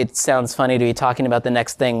 it sounds funny to be talking about the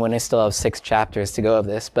next thing when I still have 6 chapters to go of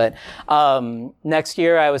this, but next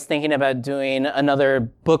year I was thinking about doing another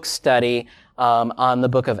book study on the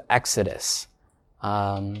book of Exodus.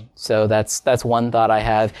 So that's one thought I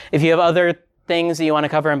have. If you have other things that you want to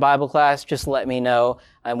cover in Bible class, just let me know.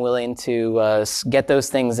 I'm willing to get those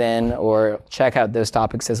things in or check out those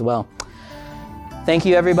topics as well. Thank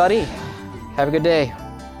you, everybody. Have a good day.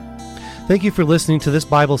 Thank you for listening to this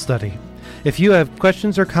Bible study. If you have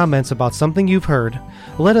questions or comments about something you've heard,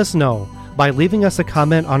 let us know by leaving us a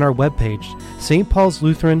comment on our webpage,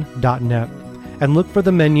 stpaulslutheran.net, and look for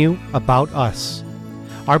the menu About Us.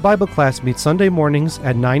 Our Bible class meets Sunday mornings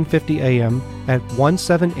at 9:50 a.m. at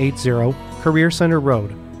 1780 Career Center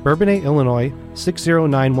Road, Bourbonnais, Illinois,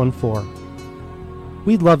 60914.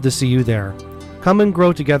 We'd love to see you there. Come and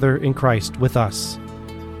grow together in Christ with us.